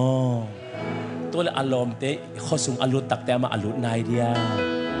นโมตัวละอารมณ์เตะข้อสูงอารมณ์ตักแต่มาอารมณ์นายเดีย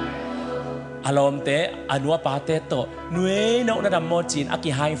อารมณ์เตะอนุปาเตโตหน่วยนกระดับโมจีนอา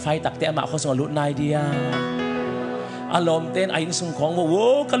กิไฮไฟตักแต่มาข้อสูงอารมณ์นายเดียอารมณ์เต้นไอ้สุงของว่าโว้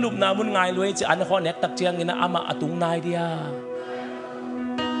กลุ่มนามุนไงเลยจะอันข้อเน็กตักเจียงนี่นะอามาอตุงนายเดีย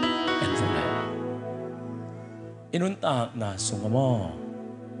เอ็นฟงเลยอินุนตากนาสุงมอ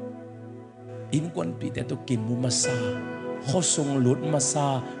อินกวนปีแต่ตุกินมุมาซาข้อสูงหลุดมาซา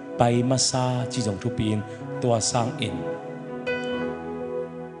ไปมาซาจีจงทุปีนตัวสร้างอิน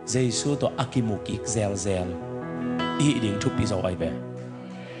เจสูตัวอากิมุกิกเซลอีดิ่งทุปีจะไว้แบบ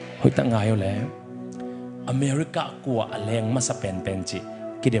เฮ้ยตั้งไงอยู่แล้วอเมริกากลัวแรงมาสเปนเป็นจี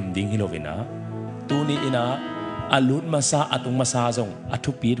กิเดมดิ้งฮิโลวินะตูนี้อินะอาลุดมาซาอตุงมาซาจงอ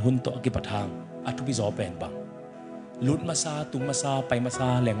ทุปีดหุ่นตัวกิปทางอทุปีจอเป็นบังลุดมาซาตุงมาซาไปมาซา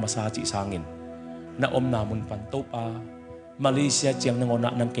แรงมาซาจีสร้างอินนาอมนามุนปันโตปามาเลเซียเจียงนงอนั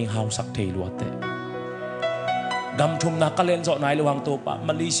กนำเก่งฮาวสักเทลัวเตดำทุมนักเล่นโจนายระวังตัวปะม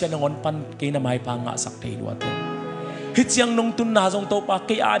าเลเซียนงอนปันเก่งนำไม้พังะสักเทลัวเตฮิตเจียงนงตุนนาจงตัวปะเ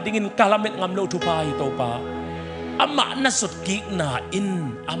กี่ยดิ่งกาลเม็ดงามโลทุพายตัวปะอามาณสุดกิกนาอิน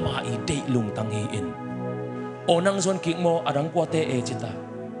อามาอีเดลุงตังเฮอินโอนังส่วนกิกโมอดังกว่าเตเอจิตา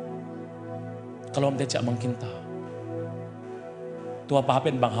กลอมเตจะมังคินตาตัวป้าเ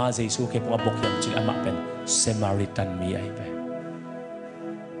ป็นบางฮาเจสูเคปงบกยังจีอามาเป็นเซมาริตันมีไอเป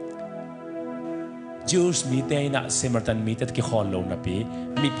จูสมีเตนะเซมาริตันมีเตกิขอลลงนะปี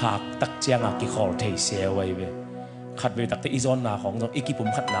มีผักตักเจียงกิขอเทเสียไว้เวขัดเวตักเตอีซอนนาของอีกิปุ่ม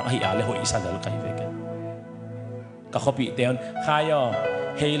ขัดน้ำให้อาเลหอยอิสานเดลไกเวกันก็เขาปีเตียนข้ายอ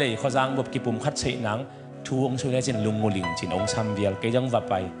เฮเลยเขาจางบบกิปุ่มขัดเสนังทูองช่วยได้จินลุงงูลิงจินองซัมเวียลเกยังวับ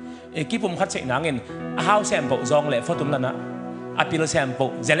ไปกิปุ่มขัดเสนังเงินฮาวแซมปจองเละฟอตุมแล้วนะอาพิลแซมป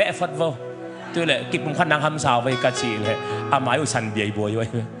เจเละฟอตโวตัวเละกิปุ่มขัดนางคำสาวไปกัดชีเลยอามาอยู่สันเบียบวยไว้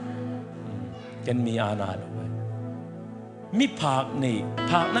กันมีอาณาเลยมีผักนี่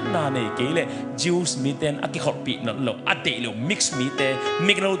ผักนั่นนานี่เกลี่ยจูสมีเตนอากิขอปีนั่นหรออาเตลมิกซ์มีเต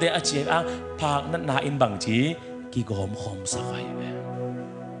มิกโลเตอาเจียผักนั่นนาอินบางทีกิกอมหอมสักไอ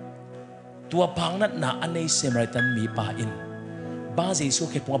ตัวผักนั่นนาอันนี้เซมไรตันมีป่าอินบาซิสุ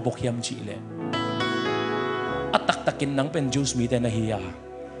เขปงบกยำจีเลยอัตักตักินนังเป็นจูสมีเตนฮียา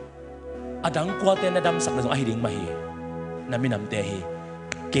อดังกว่าเตนดำสักนั่งไอดิ่งมาฮีนามินำเตฮี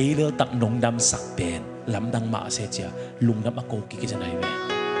เกลี่ยตักนงดำสักเป็นลำดังมาเสียเจียลุงดำอโกกิกิจะไหนเว้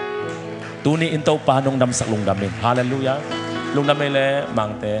ตัวนี้อินโตปานงดำสักลุงดำเองฮาเลลูยาลุงดำเองเลยมัง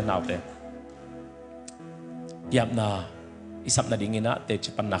เตนาวเตยามนาอิสับนาดิ่งนะเตจิ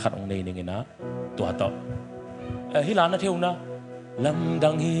ปันนาขัดองเนยดิ่งนะตัวต่อฮิลานะเที่ยวนะลำดั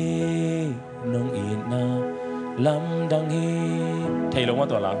งฮีนงอินนะลำดังฮีเทลงว่า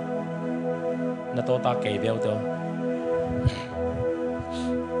ตัวละนาโตตาเกยเบลตัว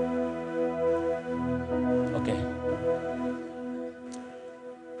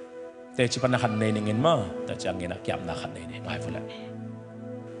แต่จิปันนักขันในเงินมาแต่จะเงินนักยามนักขันในนี่ง่ายฟุ่นแหละ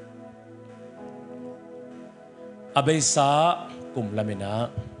อาเบซ่ากุมลามินะ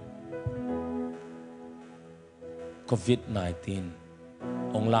โควิด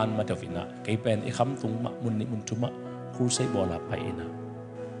-19องลานมาเดวินะเกี่ยเป็นไอ้คำตุงมะมุนนิมุนจุมะครูเซบอลาไปนะ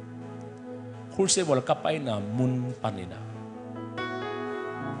ครูเซบอลกับไปนะมุนปันนะ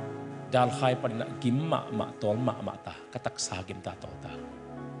ดาลไข่ปันนะกิมมะตอลมะตากระตักสากิมตาต่อตา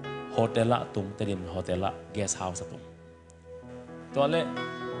โฮเทลละตุงเตลิมโฮเทลละเกสเฮาส์ตุงตัวเล่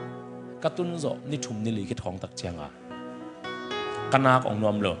กระตุ้นโจนิชุมนิลิกิทองตักเจียงอ่ะกันนาของน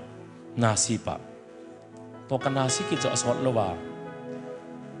วมเลยนาซีปะตัวกันนาซีกิจอสอดโลวา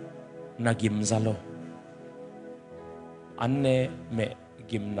นากิมซาโลอันเน่เม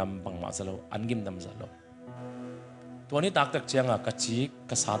กิมนำบังมาซาโลอันกิมนำซาโลตัวนี้ตักเจียงอ่ะกะจี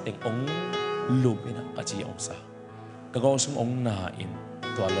กะสาเต็งองลุมอินะกะจีองซากะกอซุงองนาอิน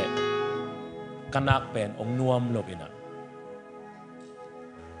ตัวเล็กกันนักเป็นองนวมลบินะ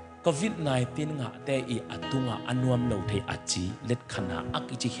COVID-19 ngã tê i atunga anuam lo thei achi let khana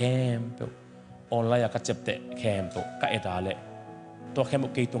akichi khem pe online ka chepte khem to ka etale to khem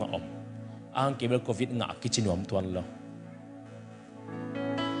ke tunga om ang kebel covid ngã kichinom tuan lo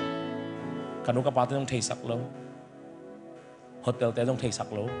kanu ka pa tong thei sak lo hotel te tong thei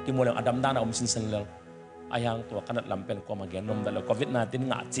sak lo ki mo lang adam dana om sin sen lo ayang to kanat lampen ko magen nom da lo COVID-19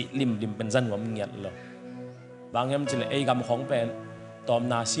 ngã chi lim pen zan ngom ngiat lo bangem chile ei gam khong pen tóm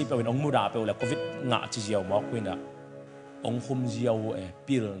na si pe ông mua đà pe là covid ngã chỉ giàu mọc quên à ông không giàu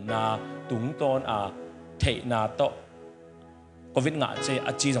pil na tung ton thể na to covid ngã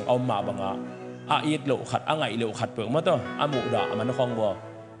chỉ dòng ông mà bằng ít lộ khát ngày lộ khát pe mà to mua đà mà nó không vào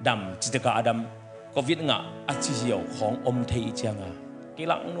đầm chỉ tất cả đầm covid ngã chỉ giàuของông thể chăng cái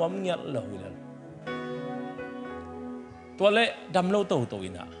lặng nó nhặt lời làตัวเละดำโลโตโตอิ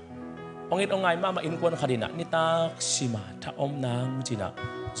นะองค์องไงมาอินควนขดินะนิตาสิมาถ้าอมนางจีนะ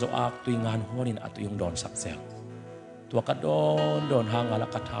โจอักตุยงานหัวนินะตุยงโดนสักเซลตัวก็โดนหางอะไร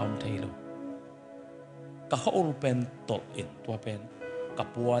ก็ทำเทโลก็เขาอุเป็นตกอินตัวเป็นกับ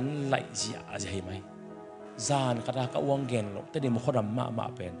ปวนไหลเสียจะเห็นไหมจานกระดาษก็วงเงินโลแต่เดี๋ยวมันเขาดำมา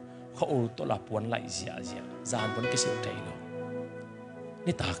เป็นเขาอุตัวละปวนไหลเสียจานปวนกิเสเทโล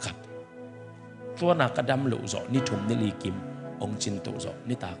นิตากัดตัวนักกระดำโลโจนิทุมนิลีกิมองจินโตโจ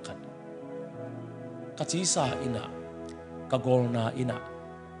นิตากัดkacisa ina kagolna ina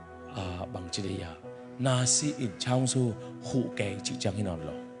bang chileya nasi in changsu hu ke chi chang hinon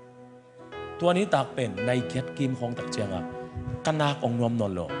lo tuaนี้tak pen nai kiat kim khong tak changa kanak ong nom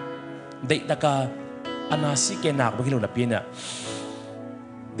non lo dei taka anasi ke nak ba kilon la pina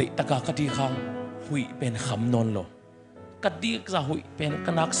dei taka kati khang hui pen kham non lo kadi za hui pen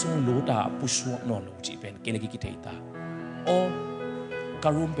kanak sung lu da pusu non lo chi pen keneki ki theita o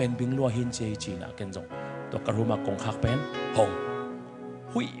karum pen bing lua hin che chi na ken jong to karuma kong khak pen hong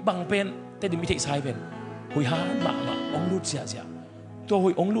hui bang pen te di mi thei sai pen hui han ma ong lut sia to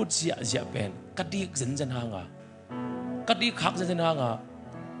hui ong lut sia pen kadik zen hanga kadik khak zen hanga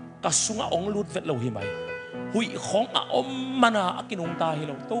ka sunga ong lut vet lo hi mai hui khong om mana akinung ta hi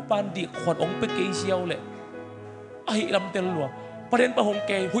lo to pan di khon ong pe ke siao le ai lam tel lo paren pa hong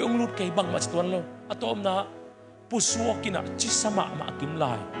ke hui ong lut ke bang ma chtuan lo atom na pusuo kina chi sama ma kim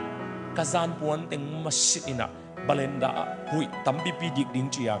lai kazan puan teng masit ina balenda hui tampi pi dik ding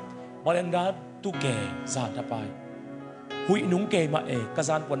chia balenda tu ke za ta pai hui nung ke ma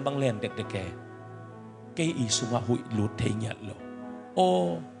kazan puan bang len dek ke ke i sunga hui lut thei nyat lo o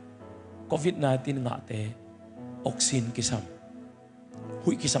COVID-19 nga te oxin kisam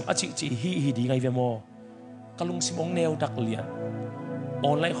hui kisam achi chi hi di ngai ve mo kalung simong neo dak lian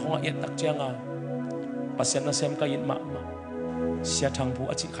online khonga yat tak chianga pasien na sem kayin ma sia thang pu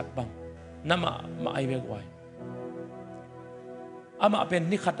achi khat bang nama ma ai ve gwai ama pen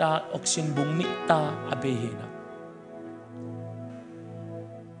ni khata oxin bung ni ta abe he na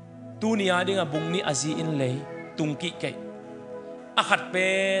tu ni adinga bung ni azi in le tung ki ke a khat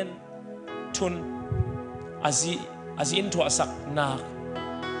pen thun azi in thua sak na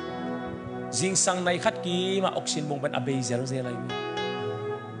jing sang nai khat ki ma oxin bung pen abe zel lai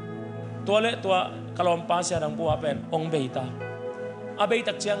ตัวเละตัวกลอมป้าเสียดังบัวเป็นองเบต้าอาเบ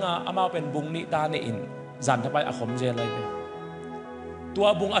ตักเชียงอามาเป็นบุงนิตาเนอินจันทไปอาคมเจเลยเป็นตัว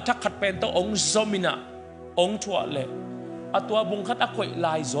บุงอัทักขัดเป็นตัวองซอมินะองชัวเละตัวบุงขัดอคอยล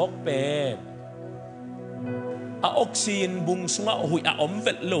ายจอกเป็นออกซินบุงสุงะหุยอมเว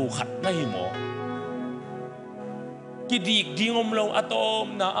ลโลขัดในหมอกิดีกดีงอมโลอะตอม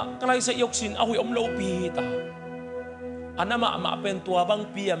นะกลายเสียออกซินหุยอมโลปีตาอันนั้นมาเป็นตัวบาง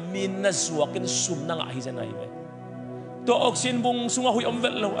ปีมินนะสัวกินซุ่มนั่งไอ้เจนายไปตัวออกซินบุงสุงหุยอมเว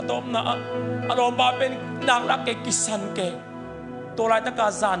ลโลอะตอมนะอารมณ์บาเป็นนางรักเกกิสันเกตัวลายตะกา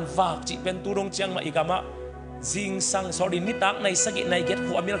จานฝากจิเป็นตัวดงเจียงมาอีกามะจิงสังสอดินิตักในสกิในเก็ต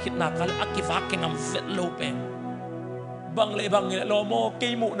หัวมีเราคิดนักกันอักกิฟากเก่งอมเวลโลเป็นบางเลยบางเนี่ยโลโมเก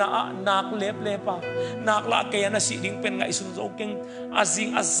ยมุนะนักเล็บเล็บนักละเกยนะสิดิ่งเป็นไงสุนโจเก่งอาจิง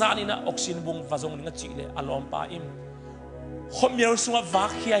อาจานี่นะออกซินบุงฟาซงนี่ก็จิเลยอารมณ์ปาอิมคนเมียสุงวั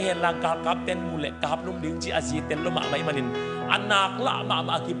กเฮียเห็นลางกับเต็นมูเล็กกับลุมดิ้งจีอาจีเต็นลุมาไม่มานินอันนักละม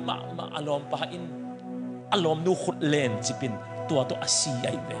ากิมาอารมณ์ปาอินอารมณ์นูขุดเลนจิปินตัวอาซีไอ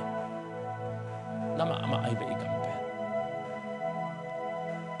เวน้ำมาไอเวอีกคำเป็น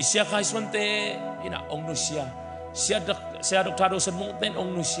อิเสียใครส่วนเตอินะองนุเซียเสียดอกทารุสมุนเต็นอง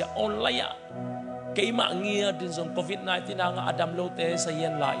นุเซียออนไลน์เกี่ยมาเงียดินส่งโควิด-19นางอดัมโลเตสเย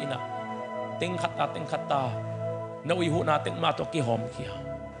นลาอินะเต็งขัดตานาวิหุนาเต็งมาตัวกี่หอมขี้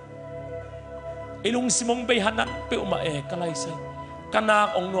ไอ้ลุงสิมงไปหันนั้นเปลมากันไรใส่กันนา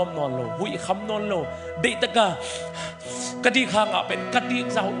องนวมนอนโลหุยคำนอนโลเด็กตะกา kadi khang a pen kadi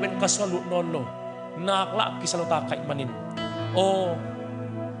zau pen kasalu non lo nak la kisalota kai manin o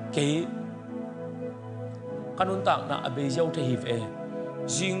ke kanun tak na abejau the hiv e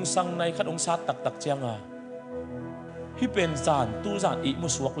jing sang nai khat ong sa tak tak changa hi pen zan tu zan i mu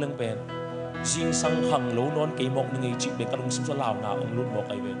suak leng pen jing sang hang lo non ke mok ngi chi be kalung sim so law na ong lut mok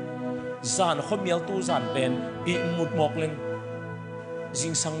ai ve zan khomial tu zan pen i mut mok leng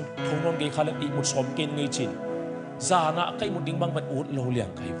jing sang thong non ge khala i mut som ken ngi chin zana kai mut ding bang bat ut lo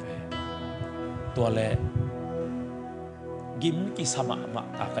liang kai ve to le gim ki sama ma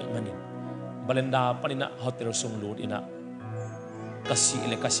ta kai manin balenda panina hotel sung lut ina kasi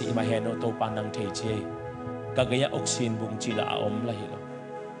le kasi ima heno to panang thei che kagaya oxygen bung chila aom la hilo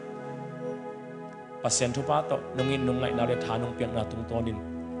pasien thu pa to nongin nong ngai na le thanong piang na tung tonin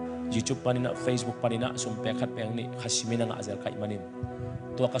YouTube panina Facebook panina sumpe khat peng ni khasimina nga azal kai manin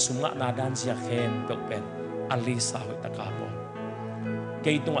to kasumnga na dan sia khen pek pen ali sa hoi takapo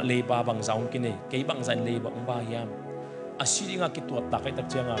kei tunga le ba bang zaung kini kei bang zan le bang ba hiam asiri nga ki tuat takai tak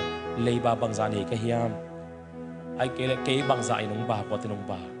chianga le ba bang zan ni ka hiam ai kei bang za inong ba po tinong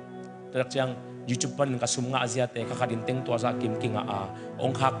ba tak chiang YouTube pan kasumnga azia te ka khadin teng to za kim kinga a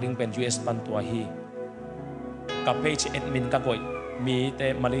ong khak ding pen US pan to hi ka page admin ka koi mi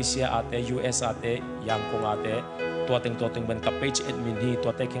te Malaysia ate US ate yang kong ate to teng ben ka page admin hi to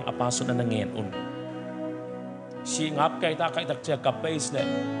te king apaso na nangen un si ngap kai ta kai tak che ka page le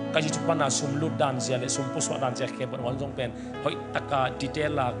ka ji chupan na sum lut dan sia le sum puswa dan che ke bon jong pen hoi taka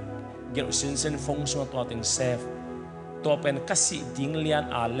detail la gel sin phong so to teng save to pen kasi ding lian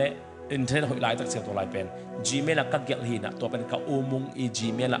a le internet hoi lai tak che to lai pen gmail ka gel hi na to pen ka umung i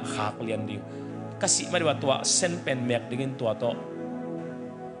gmail a khak lian ding kasi mari wa to send pen mek dingin to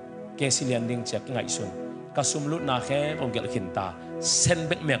ke silian ding che ngai sun ka sum lut na khe ong gel khin ta send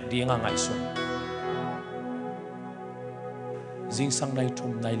mek mek ding ngai sun jing sang nai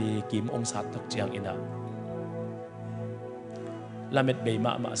thum nai li kim ong sat tak chiang ina lamet be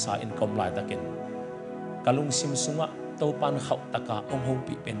ma sa in kom lai takin kalung sim sunga to pan khau taka ong ho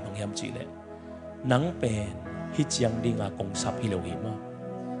pi pen bang yam chi le nang pen hi chiang dinga kong sap hi lo hi mo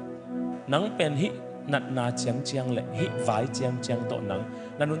nang pen hi nat na chiang le hi vai chiang to nang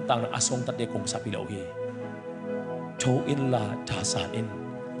nanun tang na asong tat de kong sap hi lo hi tho in la tha san in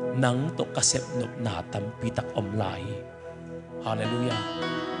nang to kasep nop na tam pi tak om lai hallelujah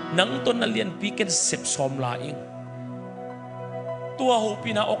nang to na lian pi ken sep som la ing tua ho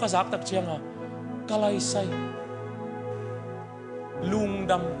pina o ka zak tak chianga kalai sai lung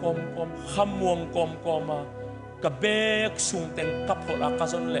dam kom khamuang kom ka bek sung teng kap ho la ka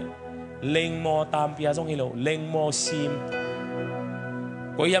son le leng mo tam pia jong hilo leng mo sim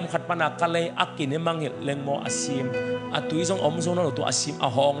ko yam khat pana kalai akin emang leng mo asim atui jong om zon no tu asim a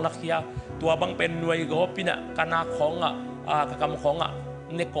hong lakhia tua bang pen nuai go pina kana khonga ka kam khonga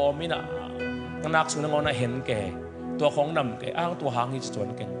ne ko mina kanak su ngona hen ke tua khong nam ke ang tua hang hi chon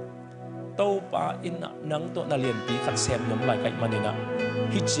ke to pa in nang to na lian pi khat sem nom lai kai manina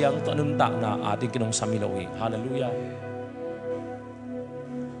hi chiang to num ta na a ti kinong samilo hi hallelujah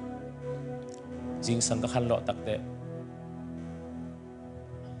jing sang ka khan lo takte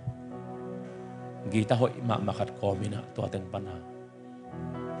gita hoi ma khat ko mina to teng pana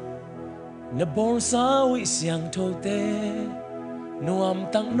na bor sa wi siang thote nuam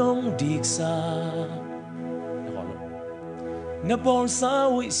tang nong dik sa na bor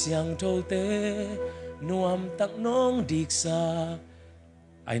sa wi siang thote nuam tang nong dik sa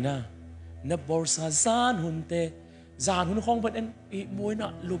aina na bor sa zan hunte zan hun khong ban en i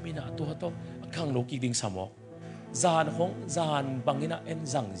moina lumina to khang lo ki ding samo zan khong zan bangina en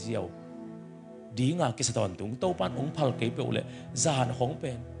zang ziaw di nga ki sa ton tung to pan ong phal ke pe ule zan khong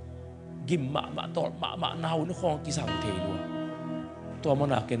pen gim ma tol ma naw nu khong ki sang the lu to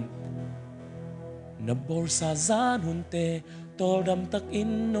mona ken na bor sa zan hunte to dam tak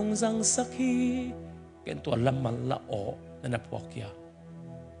in nong zang sakhi ken to lam mal la o na pokya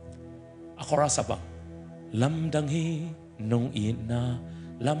akora sabang lam dang hi nong in na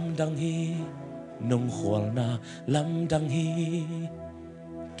lam dang hi nong khol na lam dang hi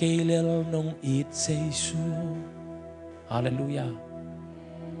kelel nong it seisu hallelujah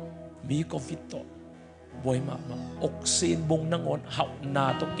mi covid to boy ma oxygen bung nangon hau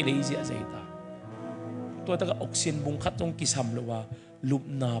na to kilezi azaita to ta oxygen bung khat tong kisam lowa lup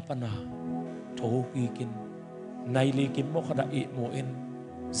na pana tho ki kin nai li kim mo khada i mo in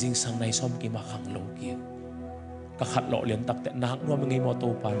jing sang nai som ki ma khang lo ki ka khat lo lian tak te nak no mangi mo to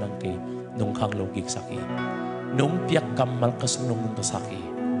pa nang ke nong khang lo ki saki nong piak kam mal ka sung nong to saki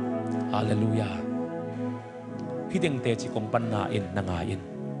hallelujah hideng te chi kong pan na in na nga in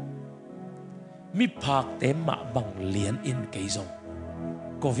mi phak te ma bang lian in ke zong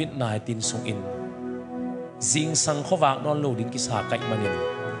COVID-19 sung in zing sang khowak non lo ding ki sa kai manin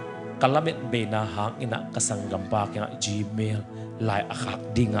kalamet be na hang ina kasang gamba kya Gmail lai akhak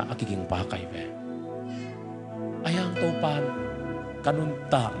dinga akiking pa kai ve ayang to pan kanun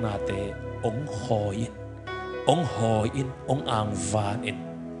tak na te ong hoin ong ang van in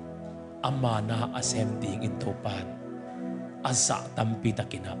amana asem ding in to pan asa tampi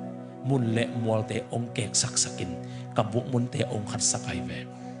takina mun le mol te ong kek saksakin kabuk mun te ong khat sakai ve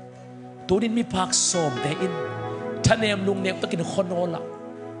tunin mi phak som te in thanem lung nek takin khonola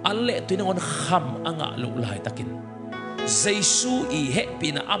alle tuin on kham anga lu lai takin Jesu i he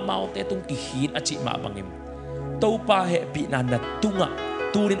pina amau te tung ki hin achi ma bangim to pa he pina na tunga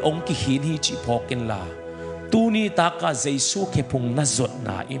tunin ong ki hin hi chi phokin la tuni taka Jesu ke phung na zot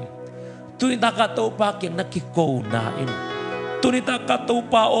na im tuni taka to pa ke na ki ko na im tuni taka to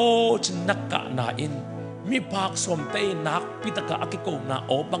pa o chinaka na in mi phak som te nak pitaka akiko na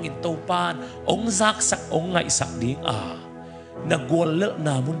o bangin to pan ong zak sak ong ngai sak ding a na gol le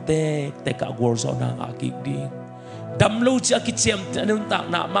na mun te ka gol zo na akik ding dam lo chi akichem anun tak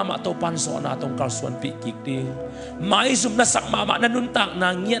na mama to pan so na tong kal suan pi kik ding mai zum na sak mama nanun tak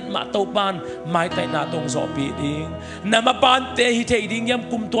na nghiet ma to pan mai tai na tong zo pi ding na ma pan te hi thei ding yam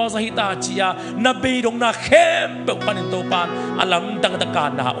kum tua za hi ta chia na be dong na khem be panin to pan alam dang da ka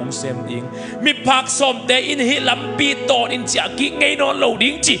na ong sem ding mi phak som te in hi lampi ton in chia ki ngei non lo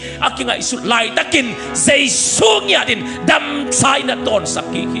ding chi akinga isu lai takin Jesu nya din dam sai na ton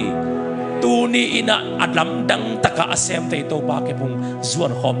sakki hi tuni ina adlam dang taka asem te to ba ke pung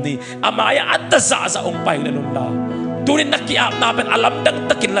zuan khom ni amaya atta za za ong pai le lum la tuni nakiap na pen alam dang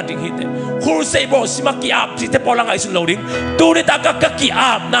takin la ding hite khur sei bo simakiap si te polang ai sun loading tuni taka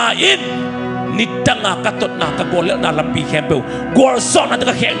kakiap na in nitanga katot na ka gol na lampi khempe gol son na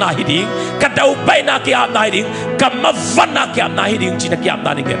taka khek na hiding ka dau pai na kiap na hiding ka mavan na kiap na hiding chi na kiap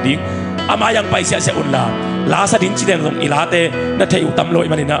na ding amayang pai sia sia unla la sa din chi den long ilate na thei utam loi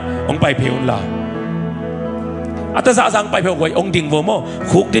manina ong pai pe unla ata sa sang pai pe goi ong ding vo mo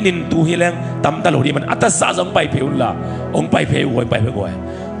khuk dinin tu hi leng tam ta lo di man ata sa sang pai pe unla ong pai pe goi pai pe goi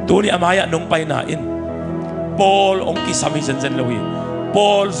tu ni amaya nong pai na in pol ong ki sami zen zen lo hi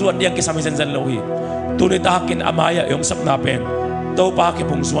pol zuan yang ki sami zen zen lo hi tu ni takin amaya yong sap na pen to pa ki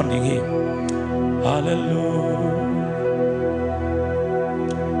pung zuan ding hi hallelujah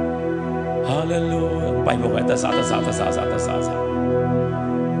hallelujah pai bo ata sa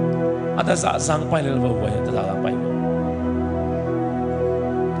sang pai le bo ata sa pai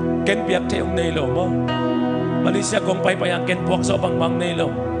ken piak the ong nei lo mo Malaysia kong pai yang ken puak so bang mang nei lo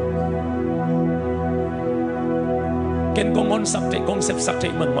ken kong on sak te kong sep sak te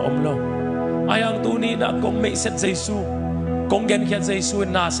mang ma om lo ayang tu ni na kong me set Jesu kong gen khiat Jesu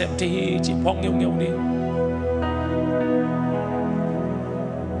na sem te hi chi phong ngeu ni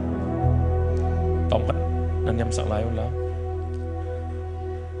tông bắt nan nhâm sak lai la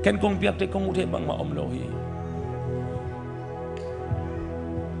ken kong piak te kong uthe bang ma om lo hi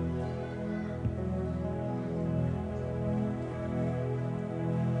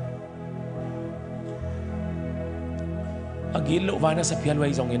agil lo vana sa pian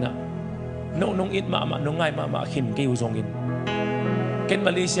wai zong ina no nong it ma no ngai ma khin ke u zong in ken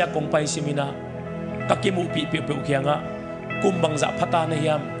Malaysia kong pai simina kakimu pi pi pi khianga kumbang za phata na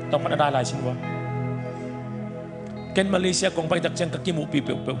hiam tong pat da lai sinwa ken Malaysia kong pai tak chang kakimu pi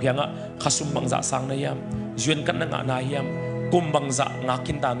pi pi khianga khasum bang za sang na hiam zuen kan na nga na hiam kumbang za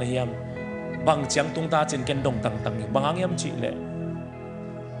ngakin ta na hiam bang chang tung ta chen ken dong tang tang bang ang yam chi le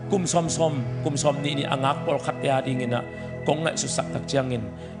kum som ni angak pol khat ya ding ina kong ngai su sak tak chang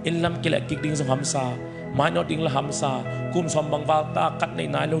in lam kile kik ding som hamsa mai no ding la hamsa kum som bang wal ta kat nei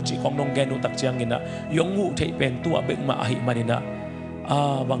nai lo chi kong dong gen nu tak chang ina yong ngu thei pen tu abek ma hi manina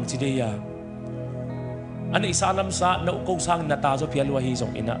bang chi de ya ani salam sa no ko sang na ta zo phial wa hi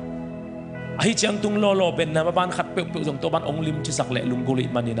zong ina hi chang tung lo pen na ban khat pe pe zong to ban ong lim chi sak le lum guli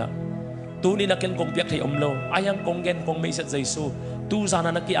manina tu ni na ken kong piak thei om lo ayang kong gen kong me set Jesu tu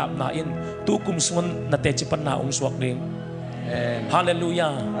sana na ki ap na in tu kum suan na te chi pan na ong suak ding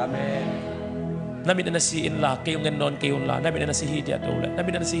hallelujah amen namin na si in la kayo non kayo la namin na si hidya to la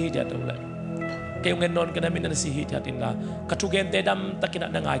namin na si hidya to la kayo non ka namin na si hidya tin la katugen te dam takina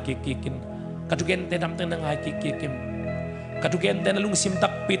na ngai kikin katugen te dam na ngai kikim katugen te na lung sim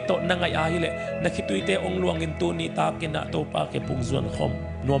tak pito na ngai ahile nakitui te ong luangin tu ni ta kina to pa ke pung zuan khom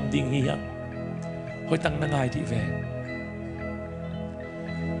nom ding hiya hoi tang na ngai ti ve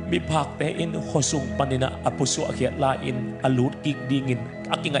mi phak te in khosung panina apusu akhiat la in alut kik dingin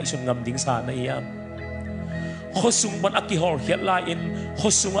akingai sun ngam ding sa na iya khosung ban akihor hiat la in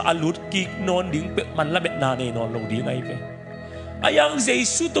khosung alut kik non ding pe man la bet na ne non lo ding ai ve ayang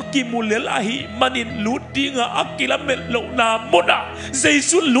Jesu to kimulel ahi manin lut dinga akila met lo na mona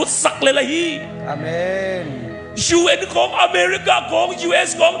Jesu lut sak le la hi amen UN ของอเมริกาของ US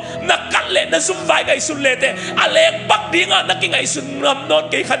ของนักกัดเล่นนักซุ่มไฟไก่สุนเล่เตอเล็กปักดิ้งอ่ะนักกินไก่สุนรำนอน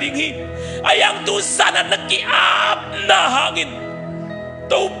ไก่ขัดดิ้งฮีayang tu sanaนักกิอาบนาหางิน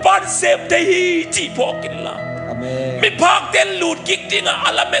ตัวปันเซฟเตฮีจีพอกินละมีภาคเต้นหลุดกิกดิ้งอ่ะอ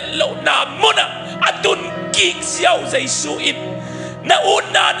าลาเมลโลนามุนะอดุนกิกเซียวใจสูอินนาอุ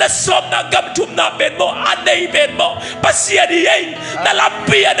นนาสมนากำทุมนาเป็นโมอันใดเป็นโมปัสยาดีเองนาลัม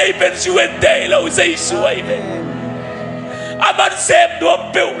ปีอันใดเป็นชวนเตเราใจสวยเลยอามันเซฟดวง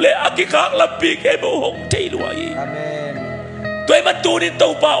เปลวเลยอากิคักลัมปีแค่โมหงใจรวยตัวมันตูนี่ตั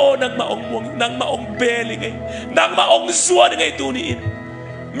วป้าโอนังมาองม่วงนังมาองเบลิไงนังมาองส่วนไงตัวนี้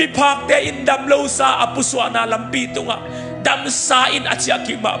มีภาคแต่อินดำโลซาอปุสวานาลัมปีตุงะดำซาอินอาชี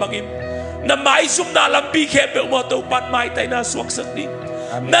กิมาบังอินน้ำไม้ซุ่มนาลัมปีแค่เปลวมาตัวปันไม้ไตนาสวกสักนิด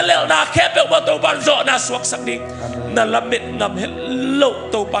นั่นแล้วนาแค่เปลวมาตัวปันโซนาสวกสักนิดนั่นละเม็ดงำเห็นโล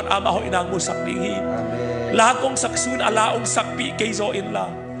ตัวปันอามาหอยนางมุสักนิดลากงสักซูนอาลาองสักปีเกยโซอินลา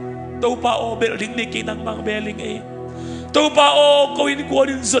ตัวป้าโอเบลดิ้งนี่กินนังบางเบลิงเอตัวป้าโอก็อินกวน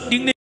อินสุดดิ้ง